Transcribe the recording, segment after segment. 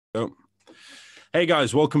Hey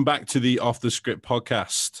guys, welcome back to the Off the Script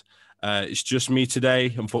podcast. It's just me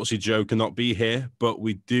today. Unfortunately, Joe cannot be here, but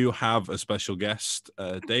we do have a special guest.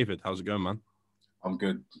 David, how's it going, man? I'm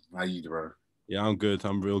good. How you, bro? Yeah, I'm good.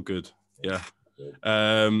 I'm real good. Yeah. Good.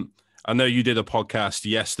 I know you did a podcast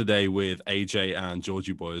yesterday with AJ and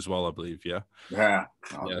Georgie Boy as well, I believe. Yeah. Yeah.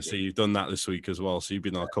 Yeah. So you've done that this week as well. So you've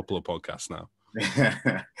been on a couple of podcasts now.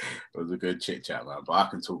 It was a good chit chat, man. But I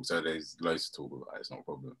can talk, so there's loads to talk about. It's not a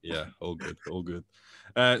problem. Yeah, all good, all good.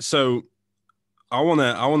 So I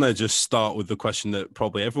wanna just start with the question that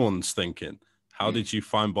probably everyone's thinking: how did you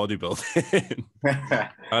find bodybuilding?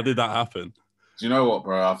 How did that happen? Do you know what,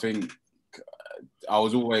 bro? I think I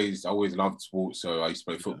always loved sports, so I used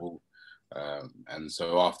to play football. And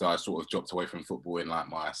so after I sort of dropped away from football in like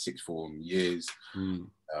my sixth form years,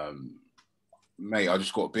 mate, I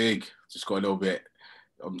just got big, just got a little bit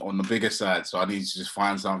on the bigger side. So I needed to just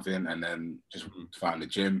find something, and then just found the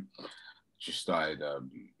gym. Just started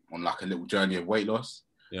on like a little journey of weight loss.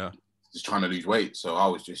 Yeah. Just trying to lose weight. So I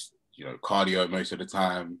was just, cardio most of the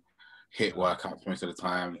time, HIIT workouts most of the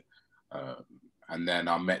time. And then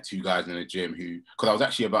I met two guys in the gym because I was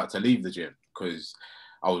actually about to leave the gym because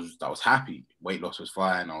I was happy. Weight loss was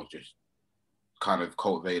fine. I was just kind of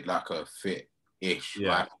cultivated like a fit-ish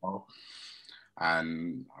lifestyle.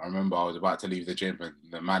 And I remember I was about to leave the gym, and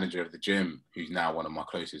the manager of the gym, who's now one of my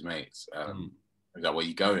closest mates, was like, "Where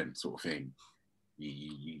you going?" sort of thing.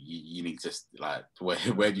 You need to, like, where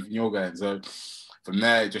do you think you're going? So from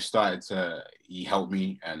there, it just started he helped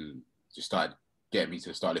me and just started getting me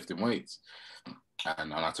to start lifting weights.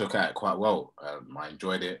 And I took at it quite well. I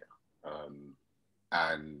enjoyed it.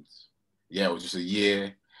 And yeah, it was just a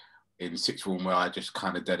year in sixth form where I just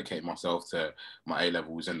kind of dedicated myself to my A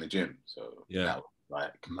levels in the gym. So yeah, that was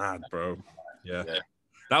like mad, bro. Yeah.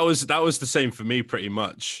 That was the same for me pretty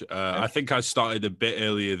much. I think I started a bit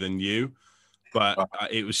earlier than you, but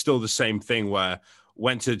it was still the same thing where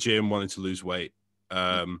went to the gym, wanted to lose weight.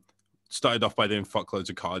 Started off by doing fuckloads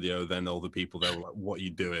of cardio. Then all the people there were like, "What are you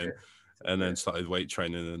doing?" And then started weight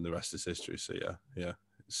training, and the rest is history. So yeah,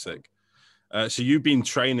 it's sick. So you've been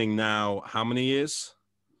training now how many years?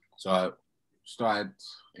 So I started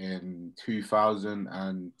in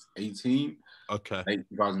 2018. Okay. Late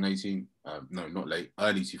 2018. No, not late.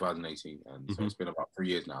 Early 2018. And so it's been about 3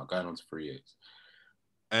 years now, going on to 3 years.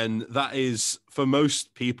 And that is, for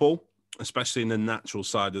most people, especially in the natural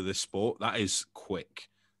side of this sport, that is quick.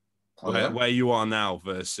 Where you are now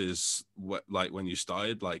versus like when you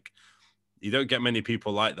started, like you don't get many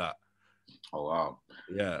people like that. Oh, wow.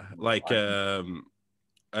 Yeah. Like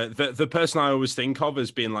the person I always think of as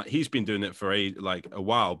being like, he's been doing it for a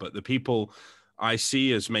while, but the people I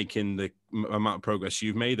see as making the amount of progress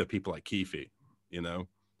you've made are people like Keefe,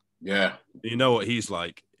 Yeah. You know what he's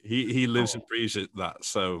like. He lives and breathes that.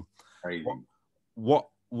 So crazy. What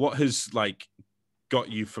has like got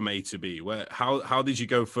you from A to B? How did you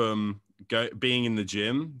go from being in the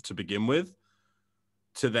gym to begin with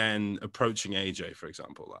to then approaching AJ, for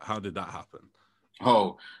example? Like, how did that happen?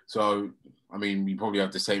 Oh, so I mean, we probably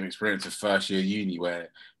have the same experience of first year uni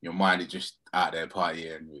where your mind is just out there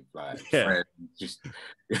partying with like friends. Just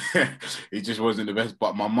it just wasn't the best.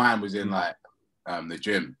 But my mind was in like the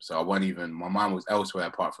gym, so my mind was elsewhere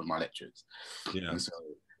apart from my lectures. Yeah. And so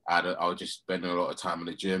I was just spending a lot of time in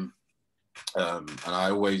the gym, and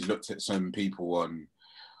I always looked at some people on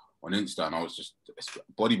Insta, and I was just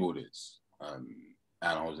bodybuilders, and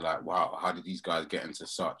I was like, wow, how did these guys get into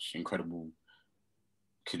such incredible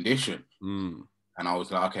condition? And I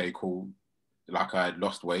was like, okay, cool. Like, I had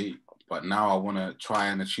lost weight, but now I want to try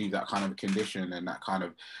and achieve that kind of condition and that kind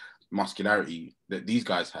of muscularity that these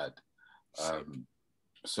guys had.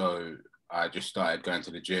 So I just started going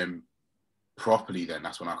to the gym properly. Then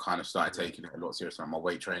that's when I kind of started taking it a lot seriously on my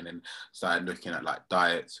weight training, started looking at like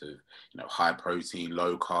diets of high protein,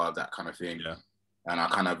 low carb, that kind of thing. And I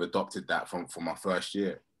kind of adopted that from my first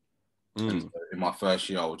year. And so in my first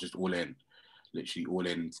year, I was just literally all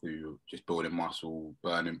into just building muscle,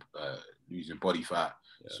 burning, losing body fat.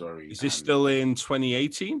 Sorry. Is this still in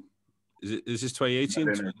 2018? Is this 2018?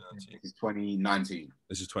 This is 2019.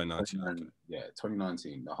 This is 2019. Yeah,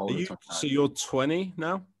 2019. The whole of 2019. So you're 20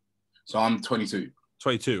 now? So I'm 22.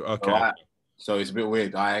 22. Okay. So it's a bit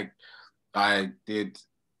weird. I did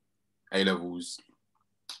A levels.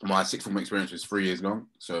 My sixth form experience was 3 years long.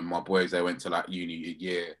 So my boys, they went to like uni a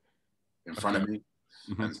year in front of me.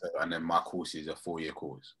 And then my course is a 4-year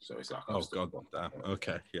course. So it's like, oh god damn.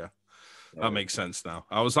 Okay, yeah. That makes sense now.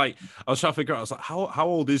 I was trying to figure out, I was like, how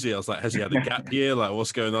old is he? I was like, has he had a gap year? Like,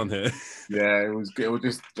 what's going on here? Yeah, it was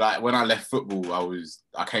just like when I left football,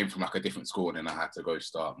 I came from like a different school, and then I had to go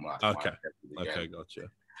start my okay, gotcha.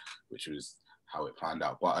 Which was how it planned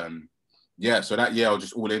out. But yeah, so that year I was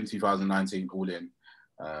just all in, 2019, all in.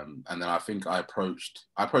 And then I think I approached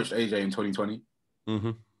AJ in 2020.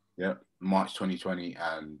 Mm-hmm. Yeah, March 2020.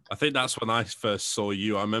 And I think that's when I first saw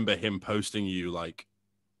you. I remember him posting you like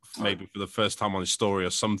maybe for the first time on his story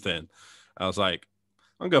or something. I was like,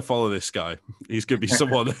 I'm gonna follow this guy. He's gonna be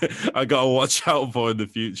someone I gotta watch out for in the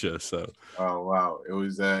future. So oh wow, it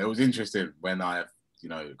was interesting when I, you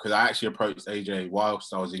know, because I actually approached AJ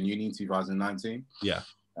whilst I was in uni in 2019. Yeah.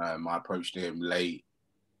 I approached him late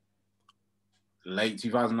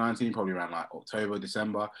 2019, probably around like October,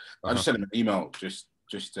 December. I just sent him an email just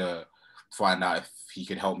to find out if he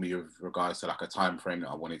could help me with regards to like a time frame that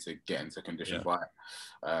I wanted to get into condition by.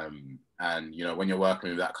 And you know, when you're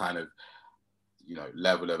working with that kind of, you know,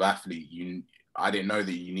 level of athlete, I didn't know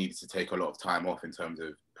that you needed to take a lot of time off in terms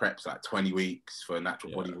of preps, like 20 weeks for a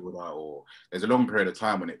natural bodybuilder, or there's a long period of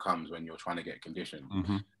time when it comes when you're trying to get conditioned.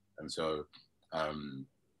 And so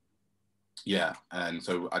yeah, and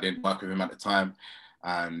so I didn't work with him at the time,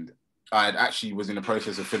 and I actually was in the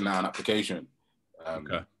process of filling out an application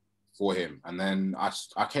for him, and then I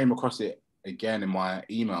came across it again in my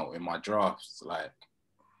email, in my drafts, like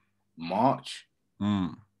March,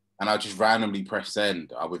 and I just randomly pressed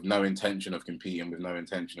send with no intention of competing, with no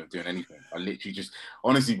intention of doing anything. I literally just,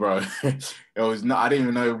 honestly, bro, it was not. I didn't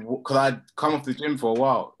even know, because I'd come off the gym for a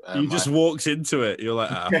while. You just walked into it. You're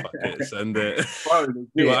like, fuck it, send it. Bro,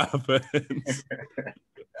 see what happens.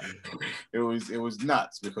 It was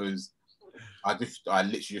nuts, because I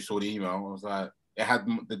literally just saw the email. I was like, it had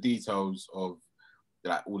the details of,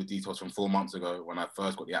 like, all the details from 4 months ago when I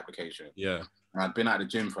first got the application. Yeah. And I'd been at the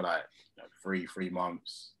gym for like, you know, three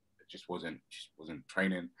months. It just wasn't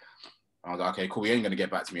training. I was like, okay, cool. He ain't gonna get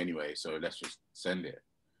back to me anyway, so let's just send it.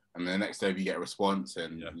 And then the next day we get a response,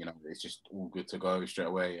 and you know, it's just all good to go straight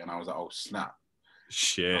away. And I was like, oh snap,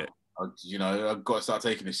 shit. You know, I've got to start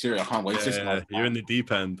taking this serious. I can't waste this. You're in the deep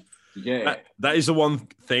end. Yeah, that is the one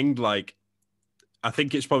thing. Like, I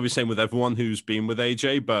think it's probably the same with everyone who's been with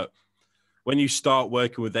AJ, but when you start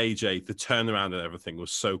working with AJ, the turnaround and everything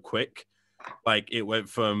was so quick. Like, it went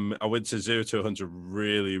from, I went to 0 to 100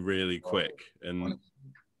 really, really quick. And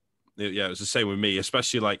it was the same with me,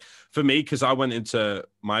 especially like for me, because I went into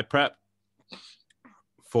my prep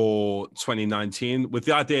for 2019 with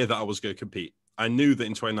the idea that I was going to compete. I knew that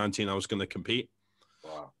in 2019 I was going to compete.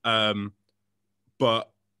 Wow. But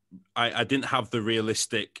I didn't have the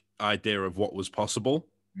realistic idea of what was possible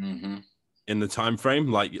in the time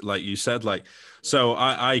frame, like you said. Like, so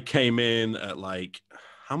I came in at like,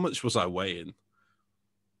 how much was I weighing?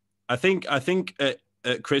 I think at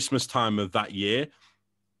Christmas time of that year,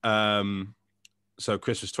 so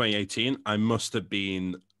Christmas 2018, I must have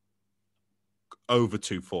been over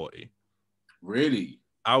 240. Really?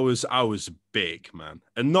 I was big, man,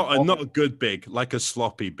 and not a good big, like a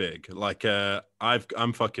sloppy big, like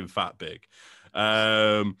I'm fucking fat big.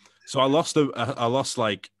 So I lost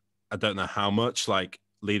like, I don't know how much, like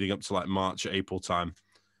leading up to like March, April time.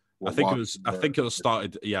 I think it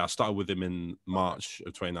started. Yeah, I started with him in March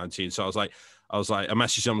of 2019. So I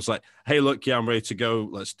messaged him. I was like, hey, look, yeah, I'm ready to go.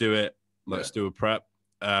 Let's do it. Let's do a prep.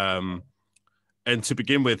 And to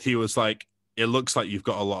begin with, he was like, it looks like you've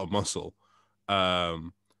got a lot of muscle.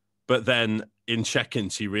 But then in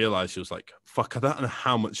check-ins, he realized, he was like, fuck, I don't know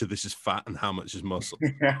how much of this is fat and how much is muscle.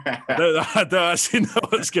 I don't actually know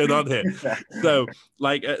what's going on here. So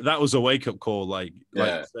like, that was a wake-up call, like you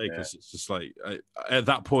say, because it's just like, at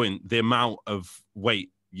that point, the amount of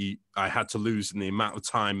weight I had to lose and the amount of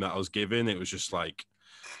time that I was given, it was just like,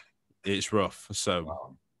 it's rough. So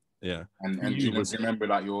wow. Yeah. And do you remember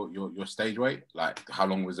like your stage weight? Like, how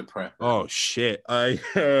long was the prep? Oh shit. My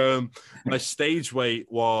stage weight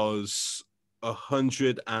was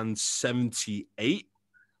 178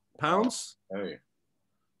 pounds. Oh. Hey.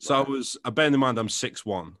 So I bear in mind I'm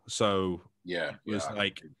 6'1". So it was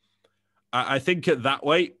like, I think at that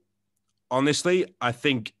weight, honestly, I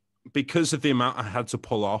think because of the amount I had to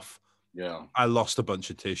pull off, I lost a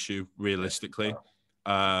bunch of tissue realistically.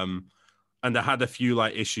 And I had a few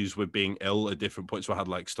like issues with being ill at different points. So I had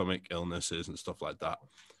like stomach illnesses and stuff like that.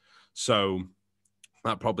 So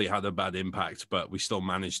that probably had a bad impact, but we still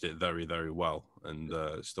managed it very, very well, and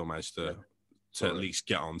still managed to at least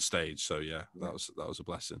get on stage. So that was a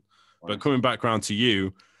blessing. But coming back around to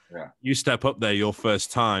you, you step up there your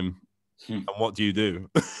first time, and what do you do?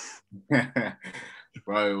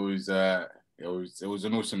 Bro, it was an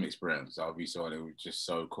awesome experience. I'll be sorry, it was just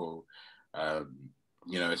so cool.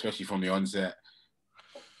 You know, especially from the onset,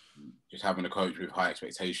 just having a coach with high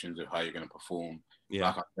expectations of how you're going to perform. Yeah.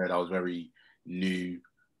 Like I said, I was very new,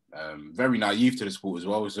 very naive to the sport as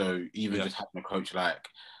well. So even just having a coach like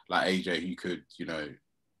like AJ, who could,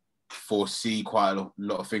 foresee quite a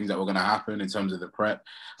lot of things that were going to happen in terms of the prep.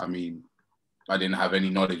 I mean, I didn't have any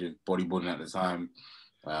knowledge of bodybuilding at the time.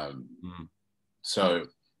 So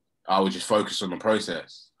I was just focused on the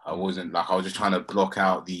process. I wasn't like, I was just trying to block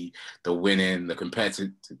out the winning, the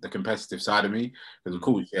competitive side of me. Because of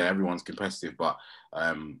course, yeah, everyone's competitive, but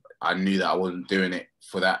I knew that I wasn't doing it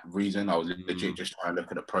for that reason. I was legit just trying to look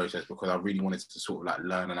at the process, because I really wanted to sort of like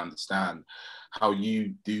learn and understand how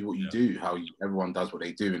you do what you do, everyone does what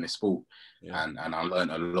they do in this sport. And I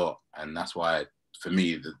learned a lot. And that's why, for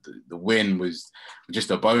me, the win was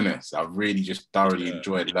just a bonus. I really just thoroughly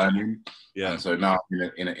enjoyed learning. And so now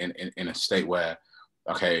I'm in a state where,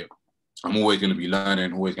 okay, I'm always going to be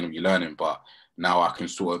learning, but now I can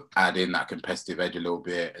sort of add in that competitive edge a little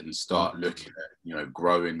bit and start looking at,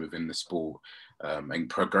 growing within the sport, and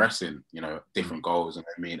progressing, different goals. And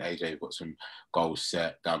me and AJ got some goals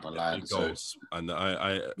set down the line. Goals. And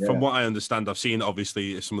from what I understand, I've seen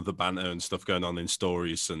obviously some of the banter and stuff going on in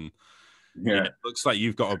stories, and it looks like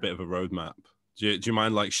you've got a bit of a roadmap. Do you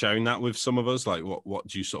mind like sharing that with some of us? Like what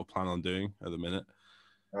do you sort of plan on doing at the minute?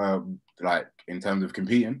 Like in terms of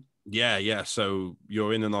competing? Yeah. So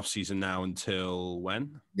you're in an off season now until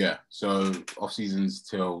when? Yeah. So off season's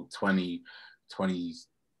till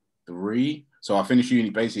 2023. So I finish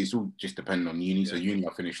uni. Basically, it's all just depending on uni. So uni,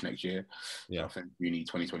 I'll finish next year. So I finish uni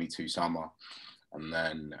 2022 summer, and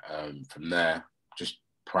then from there, just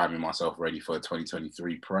priming myself ready for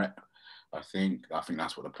 2023 prep. I think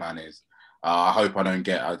that's what the plan is. I hope I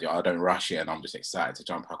don't rush it, and I'm just excited to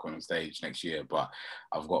jump back on stage next year. But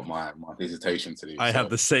I've got my dissertation to do. I have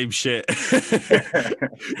the same shit.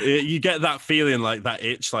 You get that feeling, like that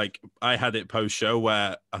itch. Like I had it post show,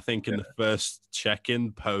 where I think in the first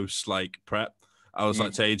check-in post like prep, I was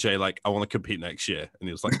like to AJ, like, I want to compete next year, and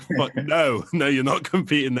he was like, "Fuck no, you're not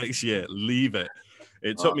competing next year. Leave it."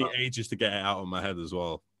 It took me ages to get it out of my head as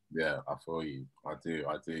well. Yeah, I feel you. I do.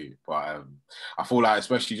 But I feel like,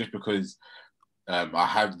 especially just because I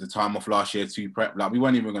had the time off last year to prep. Like, we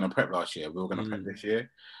weren't even going to prep last year. We were going to prep this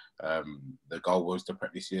year. The goal was to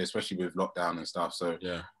prep this year, especially with lockdown and stuff. So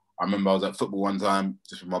I remember I was at football one time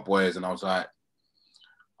just with my boys, and I was like,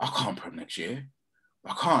 I can't prep next year.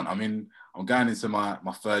 I can't. I mean, I'm going into my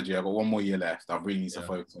third year. I've got one more year left. I really need to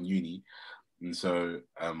focus on uni. And so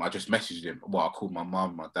I just messaged him. Well, I called my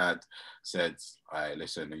mum, my dad, said, "Hey,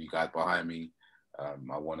 listen, are you guys behind me? I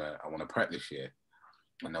wanna prep this year."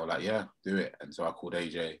 And they were like, "Yeah, do it." And so I called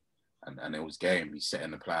AJ, and it was game. He's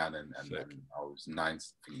setting the plan, and I was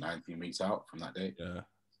 19 weeks out from that day. Yeah.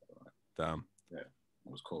 Damn. Yeah,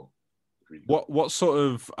 it was cool. Really what sort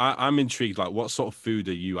of? I'm intrigued. Like, what sort of food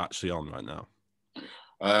are you actually on right now?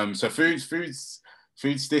 So food's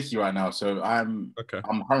sticky right now. So I'm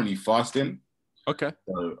currently fasting. Okay.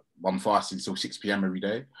 So I'm fasting till 6 p.m. every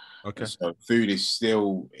day. Okay. So food is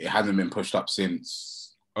still, it hasn't been pushed up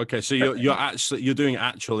since. Okay. So you're doing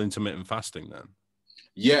actual intermittent fasting then?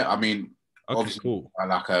 Yeah. I mean, obviously, cool. I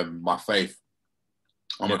like my faith.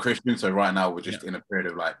 I'm a Christian. So right now we're just in a period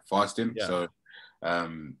of like fasting. Yeah. So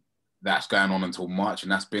that's going on until March,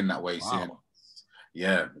 and that's been that way since.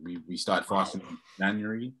 Yeah. We started fasting in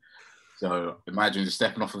January. So imagine just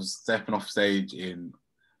stepping off stage in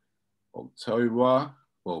October,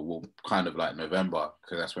 well, kind of like November,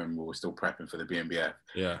 because that's when we were still prepping for the BNBF.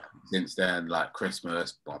 Yeah. Since then, like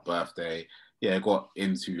Christmas, my birthday, got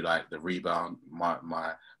into like the rebound.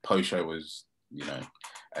 My post show was,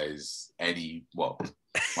 as any, well,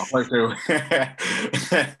 my post show.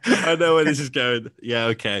 I know where this is going. Yeah,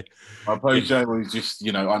 okay. My post show was just,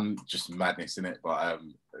 just madness in it, but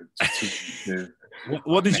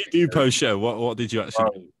what did you do post show? What did you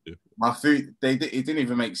actually do? My food, it didn't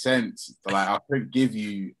even make sense. Like, I couldn't give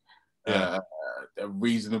you a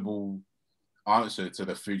reasonable answer to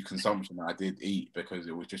the food consumption that I did eat, because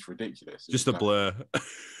it was just ridiculous. Just a blur. It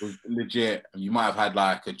was legit. You might have had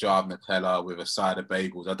like a jar of Nutella with a side of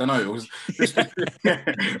bagels. I don't know. It was just,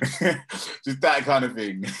 just that kind of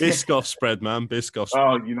thing. Biscoff spread, man. Biscoff spread.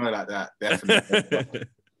 Oh, like that. Definitely.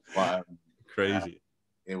 But, crazy.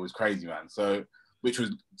 It was crazy, man. So, which was,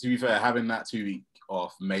 to be fair, having that 2 week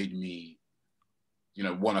off made me,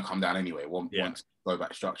 want to come down anyway, want to go back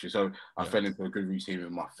to structure. So I fell into a good routine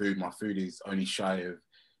with my food. My food is only shy of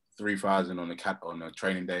 3,000 on a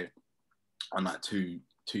training day, on like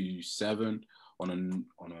 2,700 on a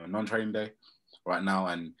non-training day right now.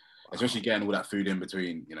 And especially getting all that food in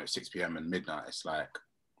between, 6 p.m. and midnight, it's like,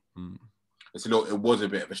 it was a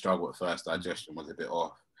bit of a struggle at first. Digestion was a bit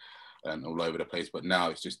off and all over the place, but now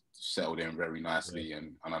it's just settled in very nicely.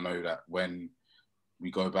 And I know that when we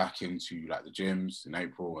go back into like the gyms in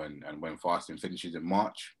April, and when fasting finishes in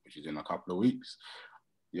March, which is in a couple of weeks,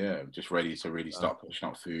 yeah, just ready to really start pushing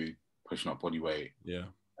up food, pushing up body weight. Yeah.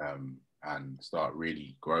 And start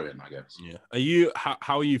really growing, I guess. Yeah.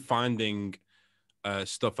 How are you finding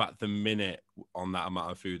stuff at the minute on that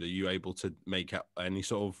amount of food? Are you able to make any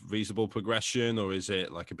sort of reasonable progression, or is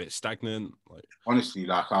it like a bit stagnant? Like, honestly,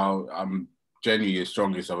 like I'm genuinely as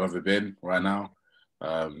strongest I've ever been right now.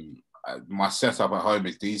 My setup at home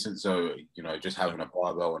is decent, so you know, just having a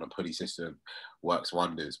barbell and a pulley system works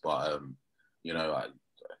wonders. But you know,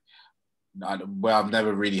 where I've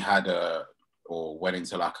never really had or went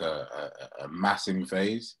into like a massing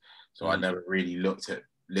phase, so I never really looked at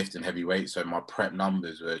lifting heavy weights. So my prep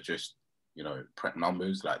numbers were just, you know, prep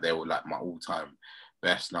numbers, like they were like my all-time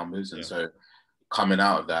best numbers. And so coming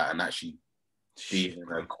out of that and actually being in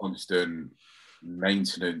a constant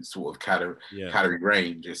maintenance sort of calorie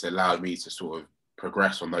range, it's allowed me to sort of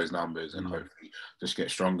progress on those numbers and hopefully just get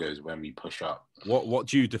stronger as when we push up. What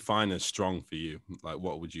do you define as strong for you? Like,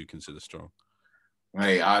 what would you consider strong?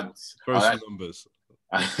 Hey, numbers.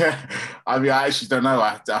 I mean, I actually don't know.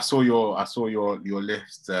 I saw your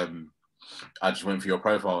list. I just went for your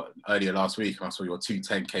profile earlier last week and I saw your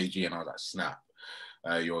 210 kg and I was like, snap.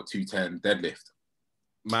 Your 210 deadlift.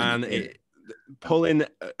 Man, pulling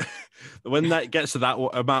when that gets to that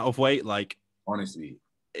amount of weight, like, honestly,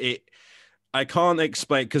 I can't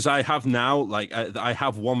explain, because I have now, like, I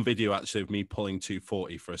have one video actually of me pulling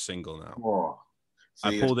 240 for a single now. Oh.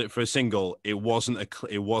 I pulled it for a single. It wasn't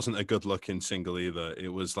a good looking single either.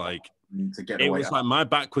 It was like, like my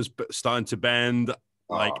back was starting to bend.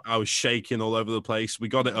 Like I was shaking all over the place. We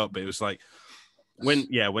got it up, but it was like when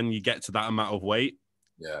you get to that amount of weight,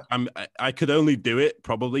 I could only do it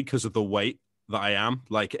probably because of the weight that I am.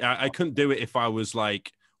 Like I couldn't do it if I was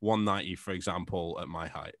like 190, for example, at my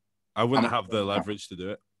height. I wouldn't have the leverage to do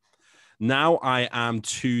it. Now I am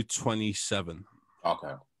 227.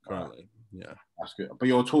 Okay. Currently. Yeah. That's good. But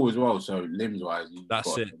you're tall as well, so limbs wise.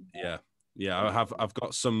 That's it. Yeah. I've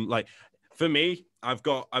got some, like, for me, I've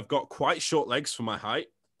got quite short legs for my height.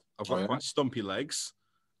 I've got quite stumpy legs.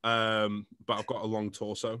 But I've got a long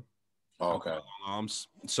torso. Okay. Long arms.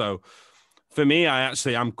 So for me,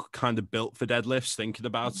 I'm kind of built for deadlifts thinking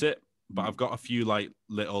about it. But I've got a few like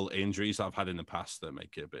little injuries that I've had in the past that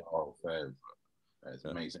make it a bit. Oh, fair. That's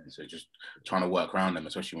amazing. So just trying to work around them,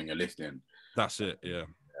 especially when you're lifting. That's it. Yeah.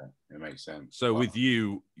 It makes sense. So with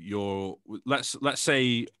you, let's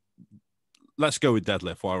say, let's go with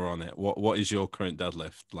deadlift while we're on it. What is your current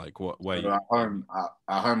deadlift? Like at home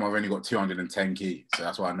I've only got 210 kg, so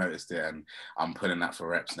that's why I noticed it, and I'm putting that for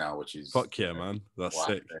reps now, which is fuck yeah, man. That's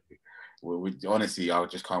sick. Honestly, I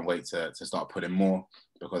just can't wait to start putting more,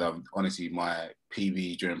 because honestly my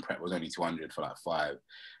PB during prep was only 200 for like 5,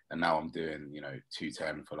 and now I'm doing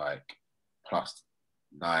 210 for like plus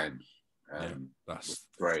 9. That's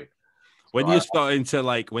great. When you're starting to,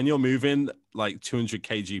 like, when you're moving like 200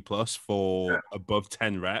 kg plus for above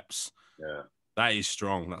 10 reps, that is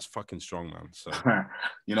strong. That's fucking strong, man. So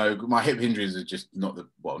my hip injuries are just not the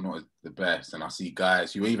best, and I see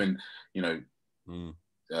guys who even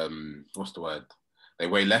what's the word? They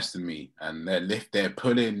weigh less than me, and they're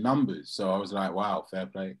pulling numbers. So I was like, wow, fair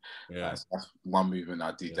play. Yeah, that's one movement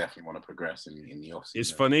I do definitely want to progress in the off season.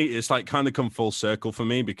 It's funny. It's like kind of come full circle for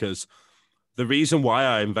me, because the reason why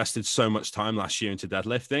I invested so much time last year into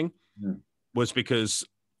deadlifting was because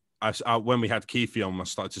when we had Keefe on, I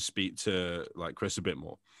started to speak to like Chris a bit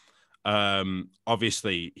more.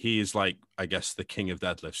 Obviously he is like, I guess, the king of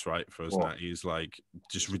deadlifts, right? For us now, he's like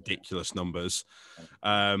just ridiculous numbers.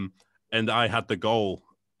 And I had the goal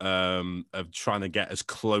of trying to get as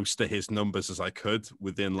close to his numbers as I could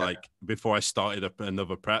within before I started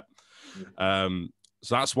another prep. So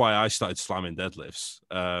that's why I started slamming deadlifts.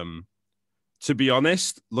 To be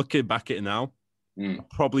honest, looking back at it now, I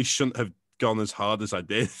probably shouldn't have gone as hard as I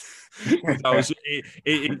did.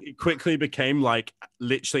 It quickly became like,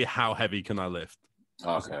 literally, how heavy can I lift?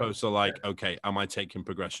 As opposed to like, okay, am I taking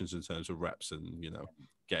progressions in terms of reps and,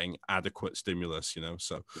 getting adequate stimulus,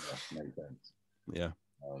 so. Makes sense. Yeah.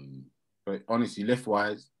 But honestly,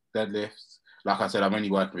 lift-wise, deadlifts, like I said, I'm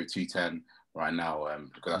only working with 210 right now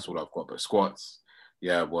because that's all I've got. But squats,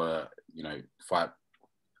 were, 5.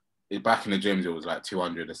 Back in the gyms, it was like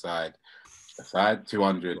 200 aside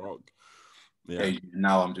 200. Yeah.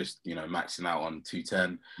 Now I'm just maxing out on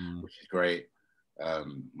 210, which is great.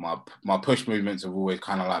 My push movements have always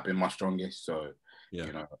kind of like been my strongest. So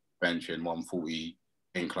benching 140,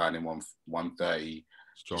 inclining 130.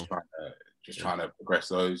 Strong. Just trying to progress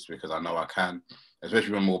those, because I know I can.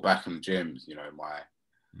 Especially when we're back in the gyms,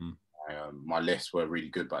 my lifts were really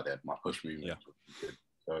good back then. My push movements were really good.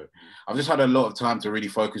 So I've just had a lot of time to really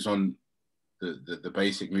focus on the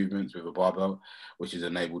basic movements with a barbell, which has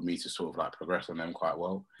enabled me to sort of like progress on them quite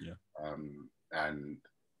well. And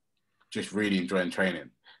just really enjoying training.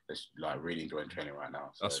 Just like really enjoying training right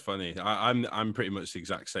now. So. That's funny. I'm pretty much the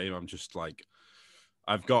exact same. I'm just like,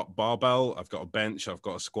 I've got barbell, I've got a bench, I've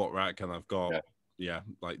got a squat rack, and I've got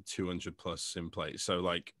like 200 plus in place. So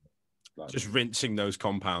like just rinsing those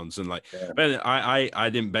compounds and like, but I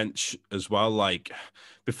didn't bench as well. Like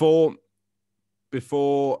before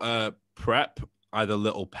prep, I had a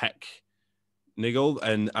little pec niggle,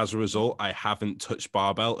 and as a result, I haven't touched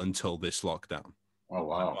barbell until this lockdown. Oh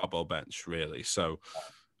wow! Barbell bench, really. So,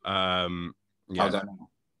 how's that now?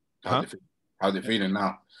 How's it feeling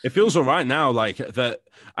now? It feels all right now. Like that,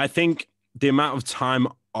 I think the amount of time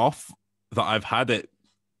off that I've had at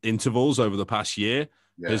intervals over the past year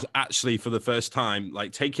has actually, for the first time,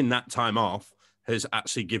 like taking that time off has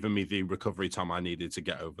actually given me the recovery time I needed to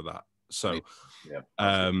get over that. So,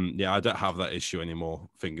 I don't have that issue anymore.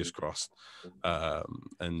 Fingers crossed.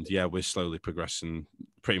 And yeah, we're slowly progressing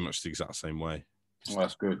pretty much the exact same way. Well,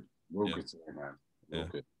 that's good. Real good to hear, man. Real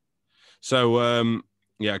good. So,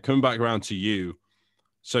 coming back around to you.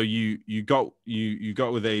 So you got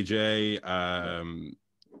with AJ.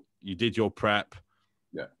 You did your prep.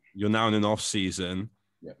 Yeah. You're now in an off season.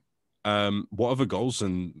 Yeah. What other goals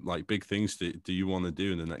and like big things do you want to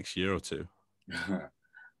do in the next year or two?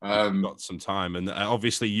 You've got some time, and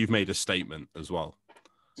obviously you've made a statement as well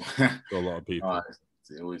to a lot of people.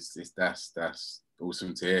 That's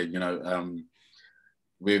awesome to hear. You know,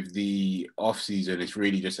 with the off season, it's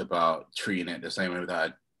really just about treating it the same way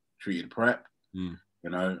that I treated prep. You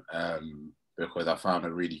know, because I found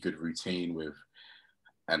a really good routine with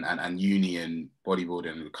and uni and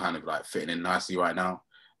bodybuilding kind of like fitting in nicely right now,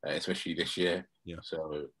 especially this year. Yeah.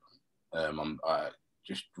 So I'm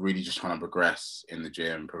just really just trying to progress in the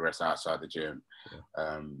gym, progress outside the gym.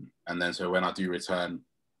 Yeah. And then so when I do return,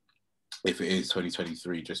 if it is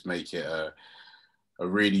 2023, just make it a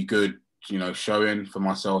really good, you know, showing for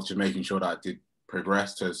myself, just making sure that I did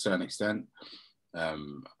progress to a certain extent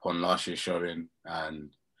upon last year's showing. And,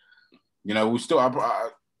 you know,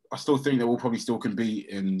 I still think that we'll probably still compete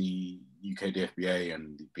in the UK DFBA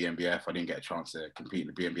and the BNBF. I didn't get a chance to compete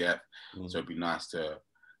in the BNBF, so it'd be nice to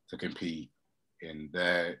compete in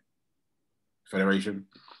their federation.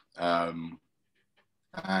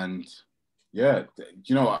 And yeah,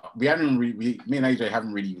 you know, me and AJ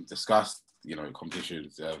haven't really even discussed, you know,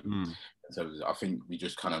 competitions. So I think we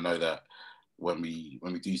just kind of know that when we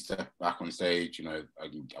do step back on stage, you know,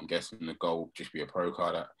 I'm guessing the goal will just be a pro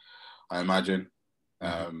card, I imagine.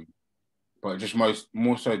 But just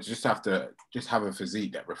more so just have a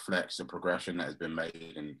physique that reflects the progression that has been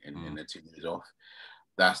made in the 2 years off.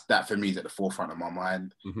 That for me is at the forefront of my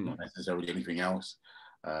mind, not necessarily anything else.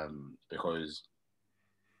 Because,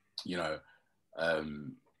 you know,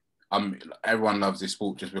 everyone loves this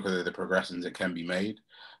sport just because of the progressions that can be made.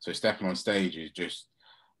 So stepping on stage is just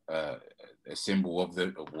a symbol of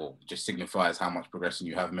just signifies how much progression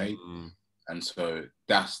you have made. And so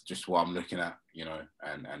that's just what I'm looking at, you know,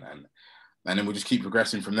 and then we'll just keep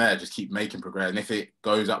progressing from there, just keep making progress. And if it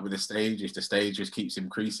goes up with the stage, if the stage just keeps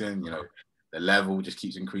increasing, you know, the level just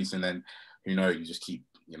keeps increasing, then who knows, you just keep,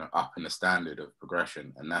 you know, up in the standard of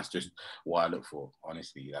progression. And that's just what I look for,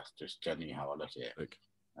 honestly. That's just genuinely how I look at it.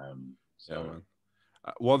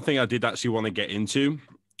 One thing I did actually want to get into,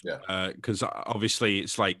 because obviously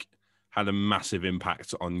it's like had a massive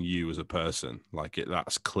impact on you as a person. Like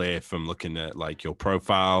that's clear from looking at like your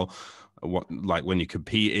profile, what like when you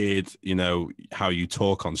competed, you know, how you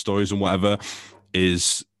talk on stories and whatever,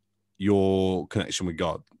 is your connection with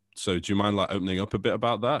God. So do you mind like opening up a bit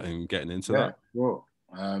about that and getting into that? Sure.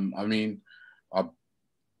 I mean, I've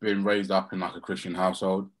been raised up in like a Christian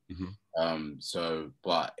household.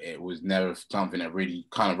 But it was never something that really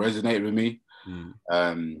kind of resonated with me.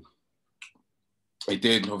 It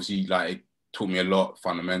did, obviously, like it taught me a lot,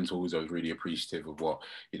 fundamentals. I was really appreciative of what,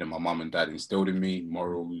 you know, my mum and dad instilled in me,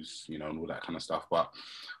 morals, you know, and all that kind of stuff. But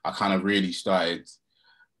I kind of really started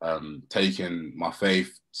taking my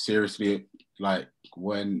faith seriously, like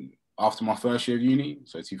after my first year of uni,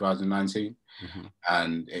 so 2019.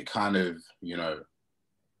 And it kind of, you know,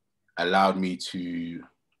 allowed me to,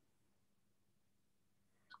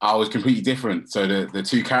 I was completely different. So the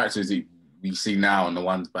two characters that we see now and the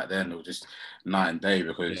ones back then were just night and day,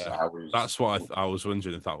 because that's what I was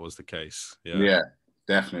wondering if that was the case. Yeah,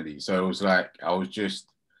 definitely. So it was like,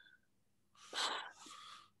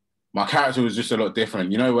 my character was just a lot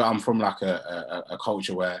different. You know, where I'm from, like a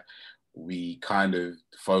culture where we kind of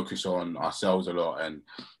focus on ourselves a lot, and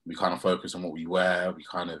we kind of focus on what we wear. We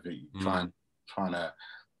kind of trying to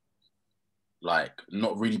like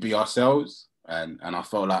not really be ourselves. and I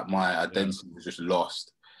felt like my identity was just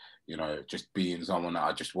lost, you know, just being someone that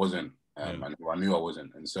I just wasn't, and who I knew I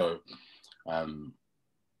wasn't. And so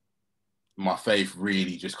my faith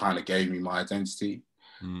really just kind of gave me my identity,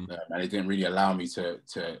 and it didn't really allow me to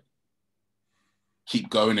keep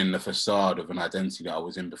going in the facade of an identity that I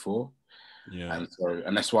was in before.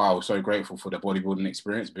 And that's why I was so grateful for the bodybuilding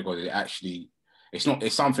experience, because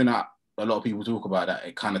it's something that a lot of people talk about, that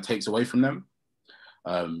it kind of takes away from them.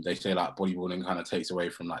 They say like bodybuilding kind of takes away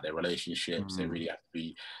from like their relationships. They really have to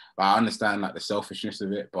be, but I understand like the selfishness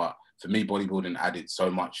of it, but for me, bodybuilding added so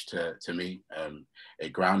much to me.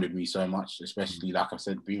 It grounded me so much, especially like I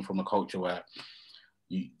said, being from a culture where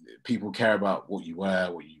people care about what you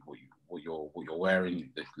wear, what you're wearing,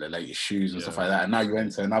 the latest shoes and stuff like that. And now you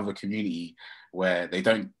enter another community where they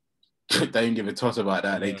don't give a toss about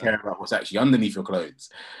that. They care about what's actually underneath your clothes.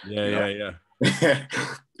 And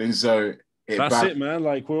so that's it, man.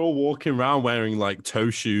 Like, we're all walking around wearing like toe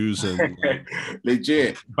shoes and like,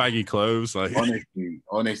 legit baggy clothes. Like,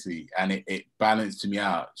 honestly, and it balanced me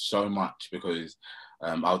out so much, because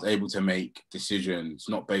I was able to make decisions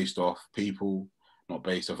not based off people, not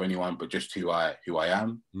based off anyone, but just who I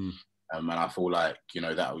am. And I feel like, you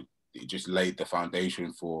know, it just laid the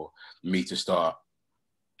foundation for me to start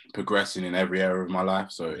progressing in every area of my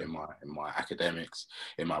life. So in my academics,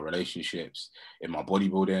 in my relationships, in my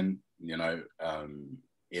bodybuilding, you know,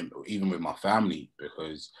 even with my family,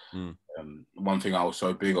 because one thing I was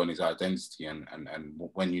so big on is identity, and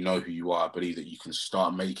when you know who you are, I believe that you can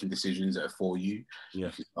start making decisions that are for you. You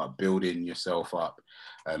can start building yourself up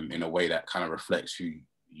in a way that kind of reflects who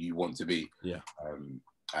you want to be.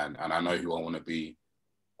 And I know who I want to be,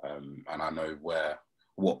 and I know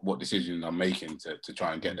what decisions I'm making to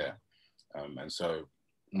try and get there. And so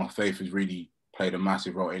my faith has really played a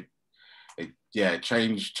massive role. It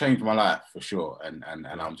changed my life for sure. And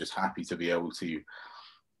I'm just happy to be able to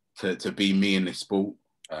be me in this sport,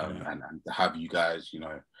 and to have you guys, you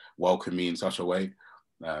know, welcome me in such a way.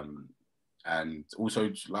 And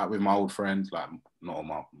also, like with my old friends, like not all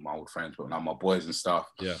my old friends, but like my boys and stuff,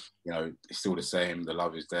 you know, it's still the same. The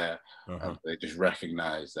love is there. They just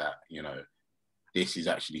recognize that, you know, this is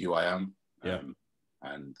actually who I am. And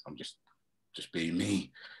I'm just being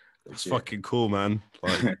me. It's fucking cool, man.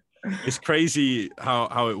 Like, it's crazy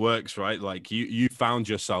how it works, right? Like, you found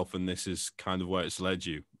yourself, and this is kind of where it's led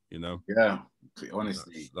you, you know? Yeah,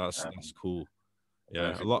 honestly. That's cool.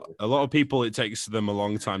 Yeah, a lot of people, it takes them a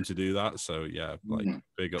long time to do that. So yeah, like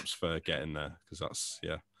big ups for getting there, because that's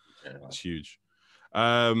huge.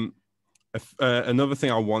 Another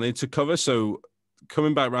thing I wanted to cover. So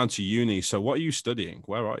coming back around to uni. So what are you studying?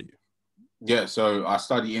 Where are you? Yeah, so I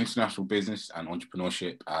study international business and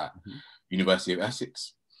entrepreneurship at University of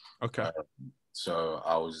Essex. Okay. So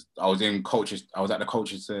I was in Colchester. I was at the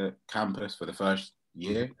Colchester campus for the first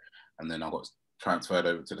year, and then I got transferred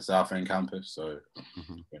over to the Southend campus. So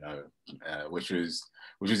you know, which was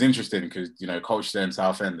interesting, because you know, Colchester and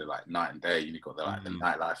Southend are like night and day. You've got the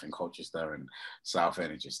nightlife in Colchester, and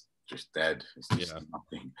Southend is just dead. It's just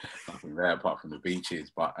nothing there apart from the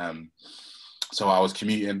beaches. But so I was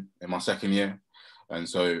commuting in my second year, and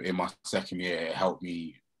so in my second year it helped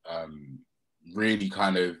me really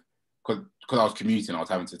kind of, because I was commuting, I was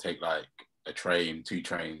having to take like a train, 2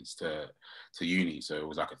 trains to uni, so it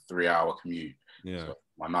was like a 3-hour commute. So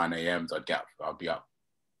my 9 a.m.s, I'd be up.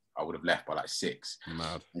 I would have left by like 6.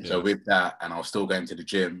 Mad. So with that, and I was still going to the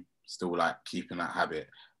gym, still like keeping that habit.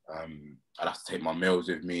 I'd have to take my meals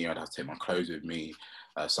with me. I'd have to take my clothes with me.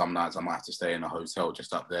 Some nights I might have to stay in a hotel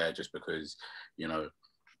just up there, just because, you know,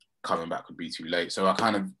 coming back would be too late. So I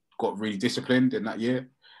kind of got really disciplined in that year.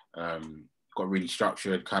 Got really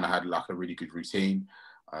structured, kind of had like a really good routine,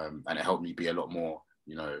 and it helped me be a lot more,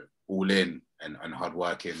 you know, all in and hard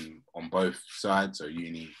working on both sides, so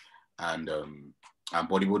uni and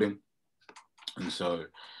bodybuilding, and so,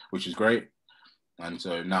 which is great. And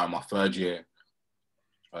so now in my third year,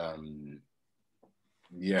 in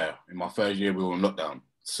my third year we were on lockdown,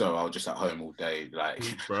 so I was just at home all day, like,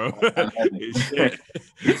 bro.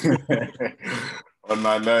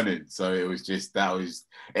 Online learning. So it was just,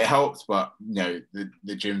 it helped, but you know,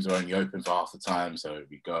 the gyms are only open for half the time, so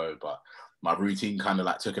we go. But my routine kind of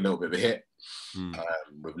like took a little bit of a hit,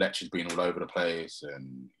 with lectures being all over the place,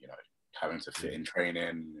 and you know, having to fit in training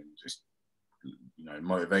and just, you know,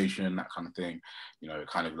 motivation, that kind of thing. You know, it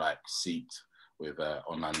kind of like seeped with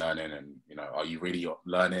online learning, and you know, are you really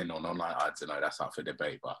learning on online? I don't know, that's up for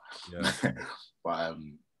debate, but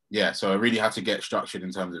so I really had to get structured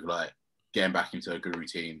in terms of like getting back into a good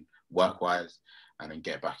routine work-wise, and then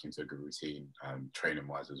get back into a good routine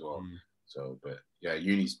training-wise as well. So, but yeah,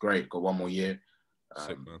 uni's great. Got 1 more year.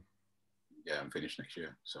 Sick, man. and finish next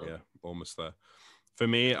year. So yeah, almost there. For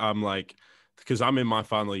me, I'm like, because I'm in my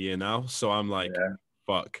final year now, so I'm like,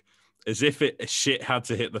 fuck, as if shit had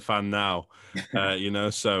to hit the fan now, you know.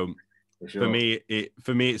 So for me,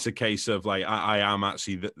 it's a case of like I am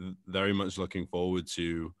actually very much looking forward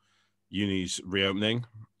to uni's reopening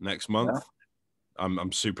next month.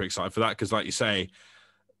 I'm super excited for that because, like you say,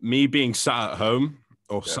 me being sat at home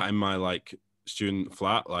or sat in my like student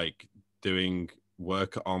flat, like doing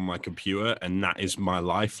work on my computer, and that is my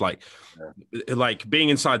life. Like being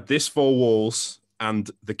inside this four walls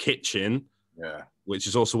and the kitchen, which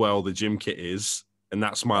is also where all the gym kit is, and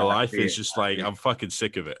that's my life. It's just like I'm fucking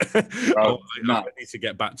sick of it. I need to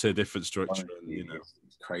get back to a different structure. Honestly, and,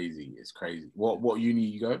 it's crazy. It's crazy. What uni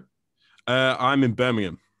you go? I'm in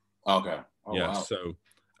Birmingham. Okay. Oh, yeah. Wow. So,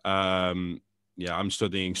 yeah, I'm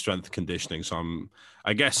studying strength conditioning. So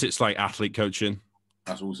I guess it's like athlete coaching.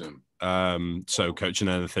 That's awesome. So coaching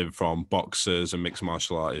anything from boxers and mixed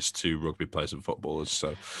martial artists to rugby players and footballers.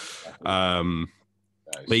 So,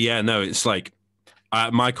 but yeah, no, it's like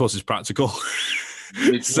my course is practical.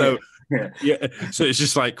 So yeah, so it's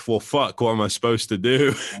just like, well, fuck, what am I supposed to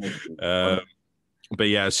do? But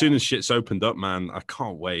yeah, as soon as shit's opened up, man, I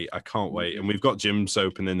can't wait. And we've got gyms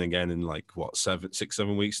opening again in like what 7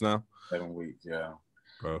 weeks now. 7 weeks, yeah.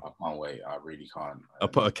 Bro, I can't wait. I really can't. I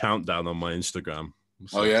put a countdown on my Instagram.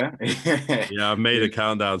 So, oh yeah, yeah, I've made a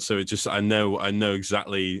countdown, so it just I know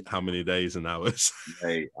exactly how many days and hours.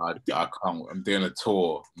 Hey, I can't. I'm doing a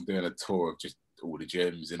tour. Of just all the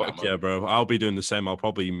gyms. Fuck yeah, bro. I'll be doing the same. I'll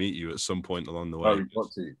probably meet you at some point along the way. Oh, we've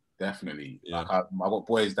got to definitely. Yeah. Like I got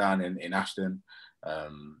boys down in Ashton.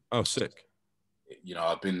 Oh, sick. You know,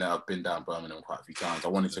 I've been down Birmingham quite a few times. I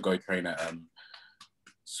wanted to go train at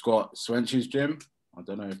Scott Swench's gym. I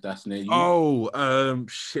don't know if that's near you. Oh,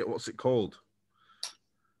 shit, what's it called?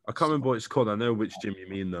 I can't remember what it's called. I know which gym you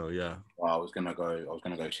mean though, yeah. Well, I was gonna go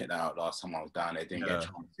check that out last time I was down there. Didn't get a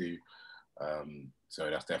chance to. So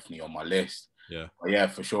that's definitely on my list. Yeah. But yeah,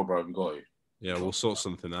 for sure, bro, we got it. Yeah, we'll sort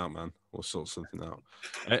something out, man. We'll sort something out.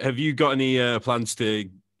 Have you got any plans to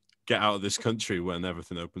get out of this country when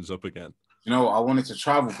everything opens up again? You know, I wanted to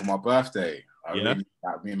travel for my birthday. Really,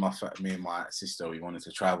 like, me and my sister, we wanted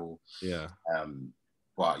to travel. Yeah.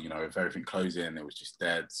 But you know, if everything closed in, it was just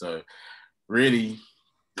dead. So really,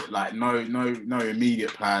 like no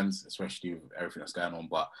immediate plans, especially with everything that's going on.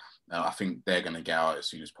 But I think they're gonna get out as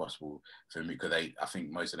soon as possible for me because I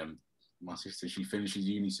think most of them. My sister, she finishes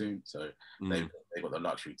uni soon, so they got the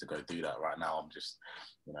luxury to go do that. Right now, I'm just,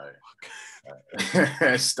 you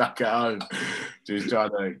know, stuck at home, just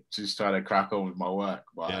trying to crack on with my work.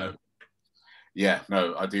 But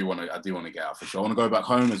no, I do want to get out for sure. I want to go back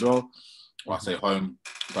home as well. Well, I say home,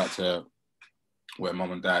 back to where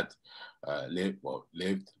mum and dad lived.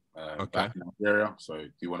 Back in Nigeria. So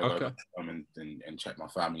do you want to go back home and check my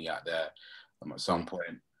family out there at some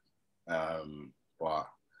point? But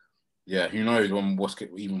yeah, who knows when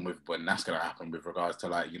that's gonna happen with regards to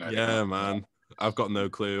like, you know. Yeah, man, I've got no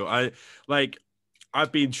clue.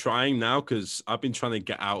 I've been trying now because I've been trying to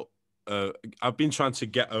get out. I've been trying to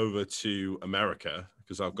get over to America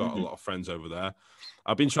because I've got a lot of friends over there.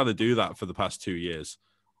 I've been trying to do that for the past 2 years.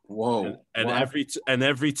 Whoa! And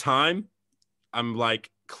every time I'm like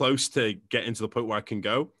close to getting to the point where I can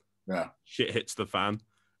go, shit hits the fan,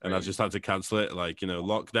 and I just had to cancel it. Like, you know,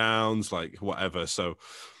 lockdowns, like whatever. So.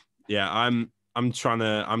 Yeah, I'm trying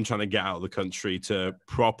to get out of the country to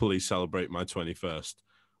properly celebrate my 21st,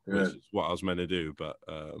 which is what I was meant to do. But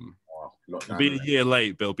it'll be a year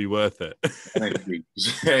late, but it'll be worth it. You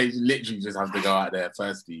literally just have to go out there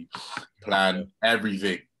firstly, plan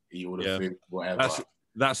everything, eat all the food, whatever.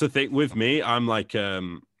 That's the thing with me. I'm like,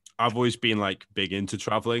 I've always been like big into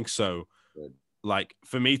traveling. So like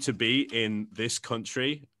for me to be in this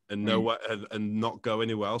country and and not go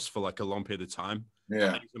anywhere else for like a long period of time.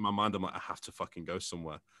 Yeah. In my mind, I'm like, I have to fucking go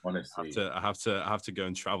somewhere. Honestly, I have to go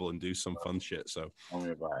and travel and do some fun shit. So tell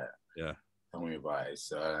me about it. Yeah, tell me about it.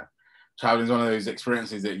 It's traveling is one of those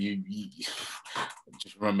experiences that you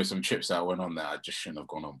just remember some trips that I went on that I just shouldn't have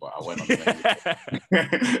gone on, but I went on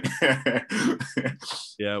them.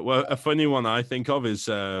 Yeah, well, a funny one I think of is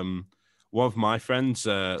one of my friends,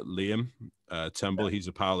 Liam Turnbull. He's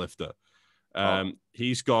a powerlifter.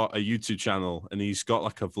 He's got a YouTube channel and he's got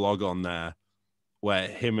like a vlog on there where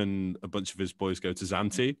him and a bunch of his boys go to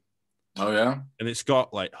Zante. Oh, yeah? And it's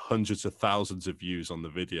got like hundreds of thousands of views on the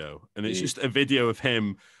video. And it's just a video of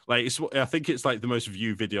him. Like, I think it's like the most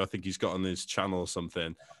viewed video I think he's got on his channel or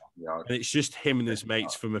something. Yeah. And it's just him and his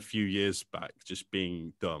mates from a few years back just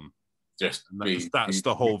being dumb. That's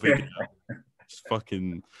the whole video. It's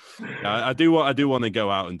fucking... I do want to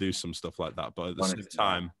go out and do some stuff like that. But at the same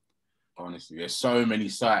time, Honestly, there's so many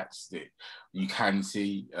sites that you can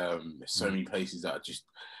see. There's so many places that are just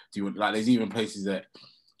like. There's even places that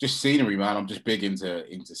just scenery, man. I'm just big into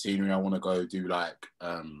scenery. I want to go do like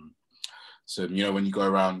some, you know, when you go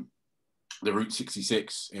around the Route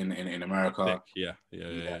 66 in America. Yeah.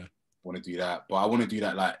 Want to do that, but I want to do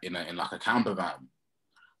that like in like a camper van.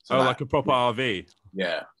 So like a proper RV.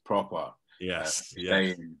 Yeah, proper. Yes.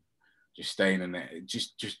 Just staying in there.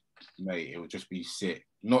 Just mate, it would just be sick.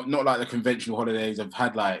 Not like the conventional holidays. I've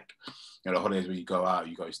had like, you know, the holidays where you go out,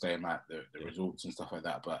 you go stay in like the resorts and stuff like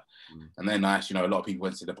that. But and then nice, you know, a lot of people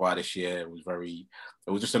went to Dubai this year. It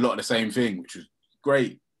was just a lot of the same thing, which was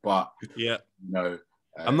great. But yeah, you know,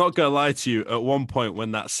 I'm not gonna lie to you. At one point,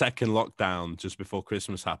 when that second lockdown just before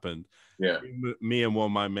Christmas happened, me and one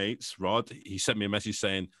of my mates, Rod, he sent me a message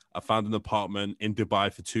saying, "I found an apartment in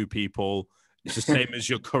Dubai for 2 people. It's the same as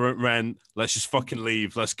your current rent. Let's just fucking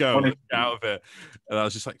leave. Let's go. Let's get out of it." And I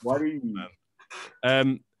was just like, "Why do you?"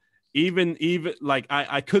 Man. Even like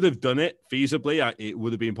I could have done it feasibly. It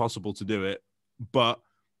would have been possible to do it, but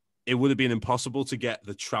it would have been impossible to get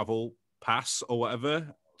the travel pass or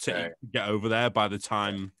whatever to get over there by the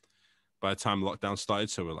time lockdown started.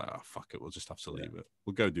 So we're like, oh fuck it, we'll just have to leave it.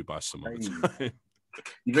 We'll go Dubai some other time.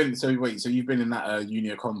 You've been in that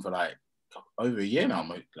Unicom for like over a year now,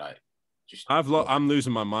 mate. Like, I'm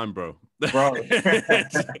losing my mind, bro.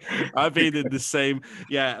 I've been in the same.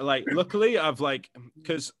 Yeah, like luckily I've like,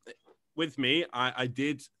 because with me, I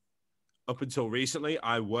did up until recently,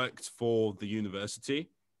 I worked for the university.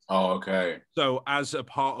 Oh, okay. So as a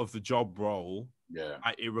part of the job role,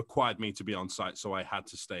 it required me to be on site, so I had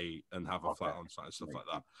to stay and have a flat on site and stuff like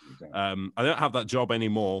that. I don't have that job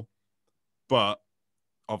anymore, but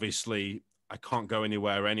obviously I can't go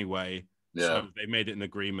anywhere anyway. So they made it an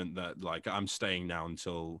agreement that like I'm staying now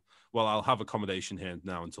until, well, I'll have accommodation here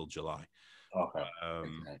now until July. Okay.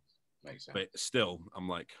 Makes sense. But still, I'm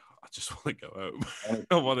like, I just want to go home.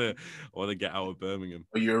 I want to get out of Birmingham.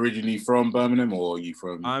 Are you originally from Birmingham, or are you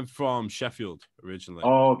from? I'm from Sheffield originally.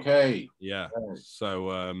 Oh, okay. Yeah.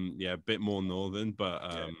 So a bit more northern, but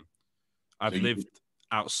I've lived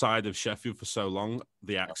outside of Sheffield for so long,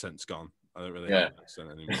 the accent's gone. I don't really have an accent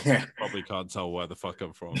anymore. Probably can't tell where the fuck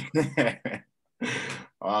I'm from.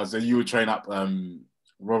 So you would train up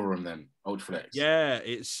Rotherham then, Ultraflex? Yeah,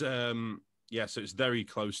 it's so it's very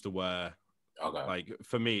close to where. Okay. Like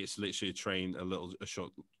for me, it's literally a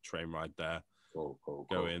short train ride there. Cool.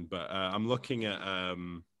 Go in, but I'm looking at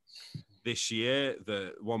this year.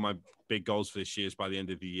 One of my big goals for this year is by the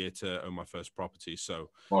end of the year to own my first property.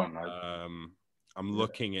 So I'm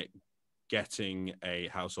looking at getting a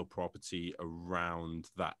house or property around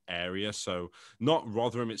that area. So not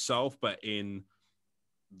Rotherham itself, but in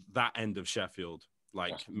that end of Sheffield,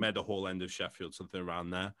 like Meadowhall end of Sheffield, something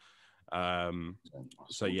around there.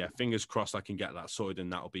 So yeah, fingers crossed I can get that sorted,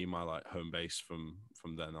 and that'll be my like home base from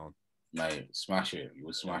then on. Mate, smash it! You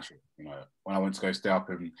would smash it. You know, when I went to go stay up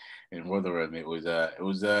in Rotherham, it was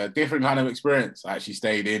a different kind of experience. I actually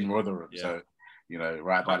stayed in Rotherham, so you know,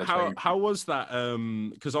 right by the train. How was that?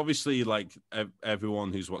 Because obviously, like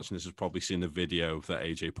everyone who's watching this has probably seen the video that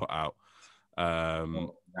AJ put out.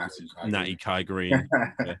 Natty Kai Green.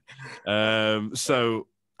 So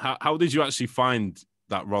how did you actually find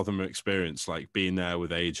that Rotherham experience, like being there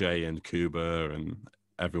with AJ and Kuba and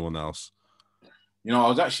everyone else? You know, I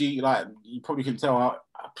was actually like, you probably can tell,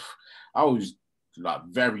 I was like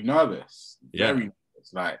very nervous, nervous.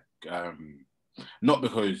 Like, not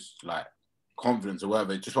because like confidence or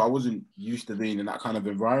whatever, just I wasn't used to being in that kind of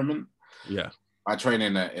environment. Yeah. I train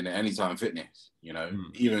in Anytime Fitness, you know,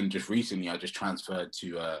 even just recently, I just transferred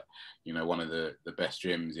to, you know, one of the best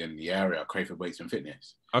gyms in the area, Crayford Weights and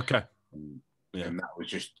Fitness. Okay. And that was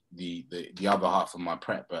just the other half of my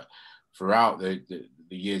prep. But throughout the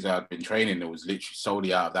years I've been training, it was literally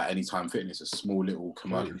solely out of that Anytime Fitness, a small little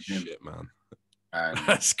commercial gym. Shit, man. And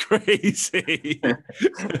that's crazy.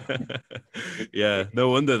 Yeah, no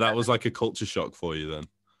wonder that was like a culture shock for you then.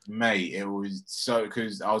 Mate, it was so,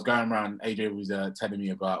 because I was going around, AJ was telling me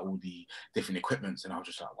about all the different equipments, and I was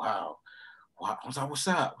just like, wow. I was like, what's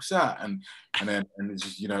that? And then it's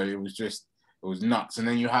just, you know, it was nuts. And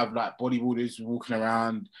then you have like bodybuilders walking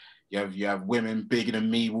around. You have women bigger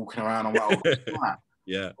than me walking around. I'm like, oh, what's that?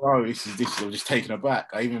 Yeah. Bro, this is I was just taken aback.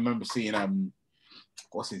 I even remember seeing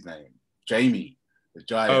what's his name? Jamie, the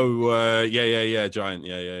Giant. Oh, yeah, Giant.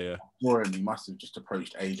 Yeah. Or he must have just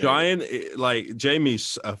approached AJ. Giant, like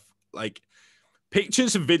Jamie's, like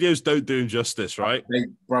pictures and videos don't do him justice, right?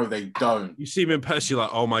 They don't. You see him in person, you're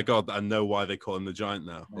like, oh my god, I know why they call him the Giant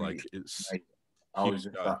now. Like it's. I was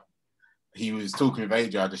just like, he was talking with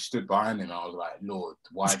AJ, I just stood behind him. I was like, Lord,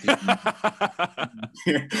 why did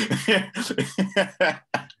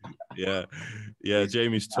you? Yeah.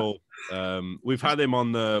 Jamie's tall. We've had him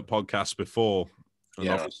on the podcast before, and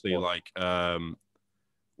obviously, like, I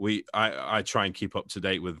try and keep up to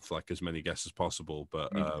date with like as many guests as possible,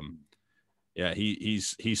 but yeah,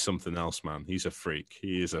 he's something else, man. He's a freak.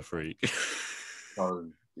 He is a freak. So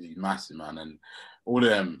he's massive, man, and all of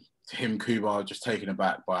them. Him, Kuba, are just taken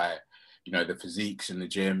aback by, you know, the physiques in the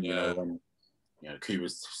gym. You know, when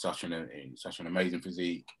Kuba's such an amazing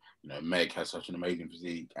physique. You know, Meg has such an amazing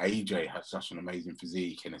physique. AJ has such an amazing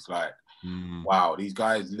physique, and it's like, wow, these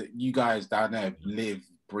guys, you guys down there live,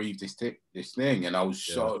 breathe this thing, and I was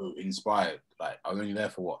so inspired. Like, I was only there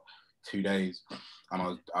for 2 days,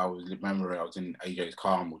 and I was remember I was in AJ's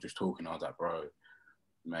car and we were just talking. I was like, bro,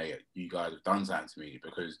 mate, you guys have done something to me,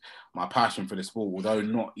 because my passion for the sport, although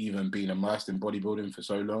not even being immersed in bodybuilding for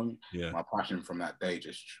so long, my passion from that day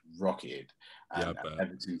just rocketed. And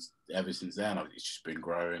ever since then, it's just been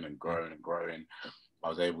growing and growing and growing. I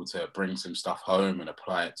was able to bring some stuff home and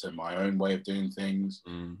apply it to my own way of doing things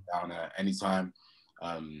down at Anytime.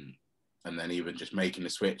 And then even just making the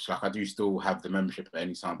switch. Like, I do still have the membership at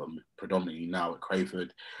Anytime, but predominantly now at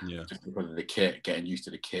Crayford, just because of the kit, getting used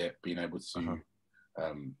to the kit, being able to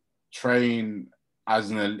train as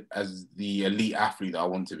the elite athlete that I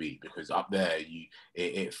want to be, because up there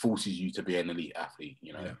it forces you to be an elite athlete,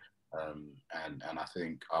 you know. And I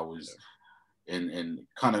think I was in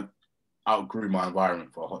kind of outgrew my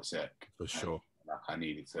environment for a hot sec. For sure. Like, I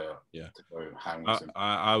needed to go hang with some.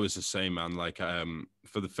 I was the same, man. Like,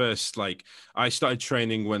 for the first, like, I started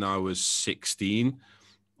training when I was 16,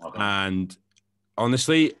 and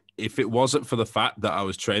honestly, if it wasn't for the fact that I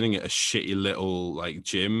was training at a shitty little like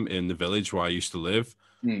gym in the village where I used to live,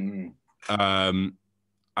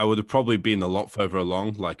 I would have probably been a lot further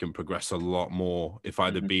along, like, and progressed a lot more if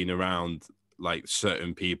I'd have been around like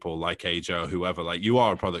certain people like AJ or whoever. Like, you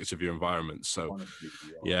are a product of your environment. So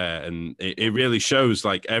and it really shows.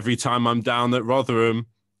 Like, every time I'm down at Rotherham,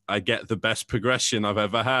 I get the best progression I've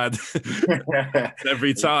ever had.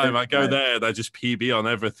 Every time I go there, and I just PB on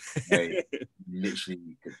everything. Hey,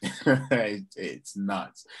 literally, it's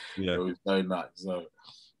nuts. It was so nuts. So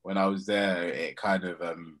when I was there, it kind of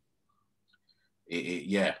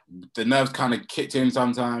the nerves kind of kicked in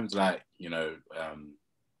sometimes. Like, you know,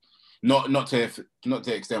 not to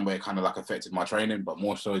the extent where it kind of like affected my training, but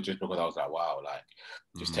more so just because I was like, wow, like,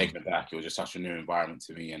 just taking it back. It was just such a new environment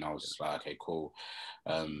to me, and I was just like, okay, cool.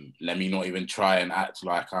 Let me not even try and act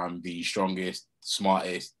like I'm the strongest,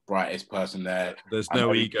 smartest, brightest person there. There's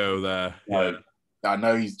no ego there. I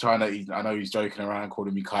know he's joking around,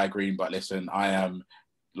 calling me Kai Green, but listen, I am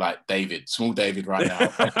like David, small David right now.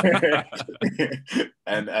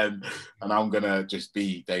 and I'm gonna just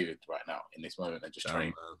be David right now in this moment and just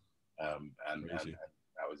train. And that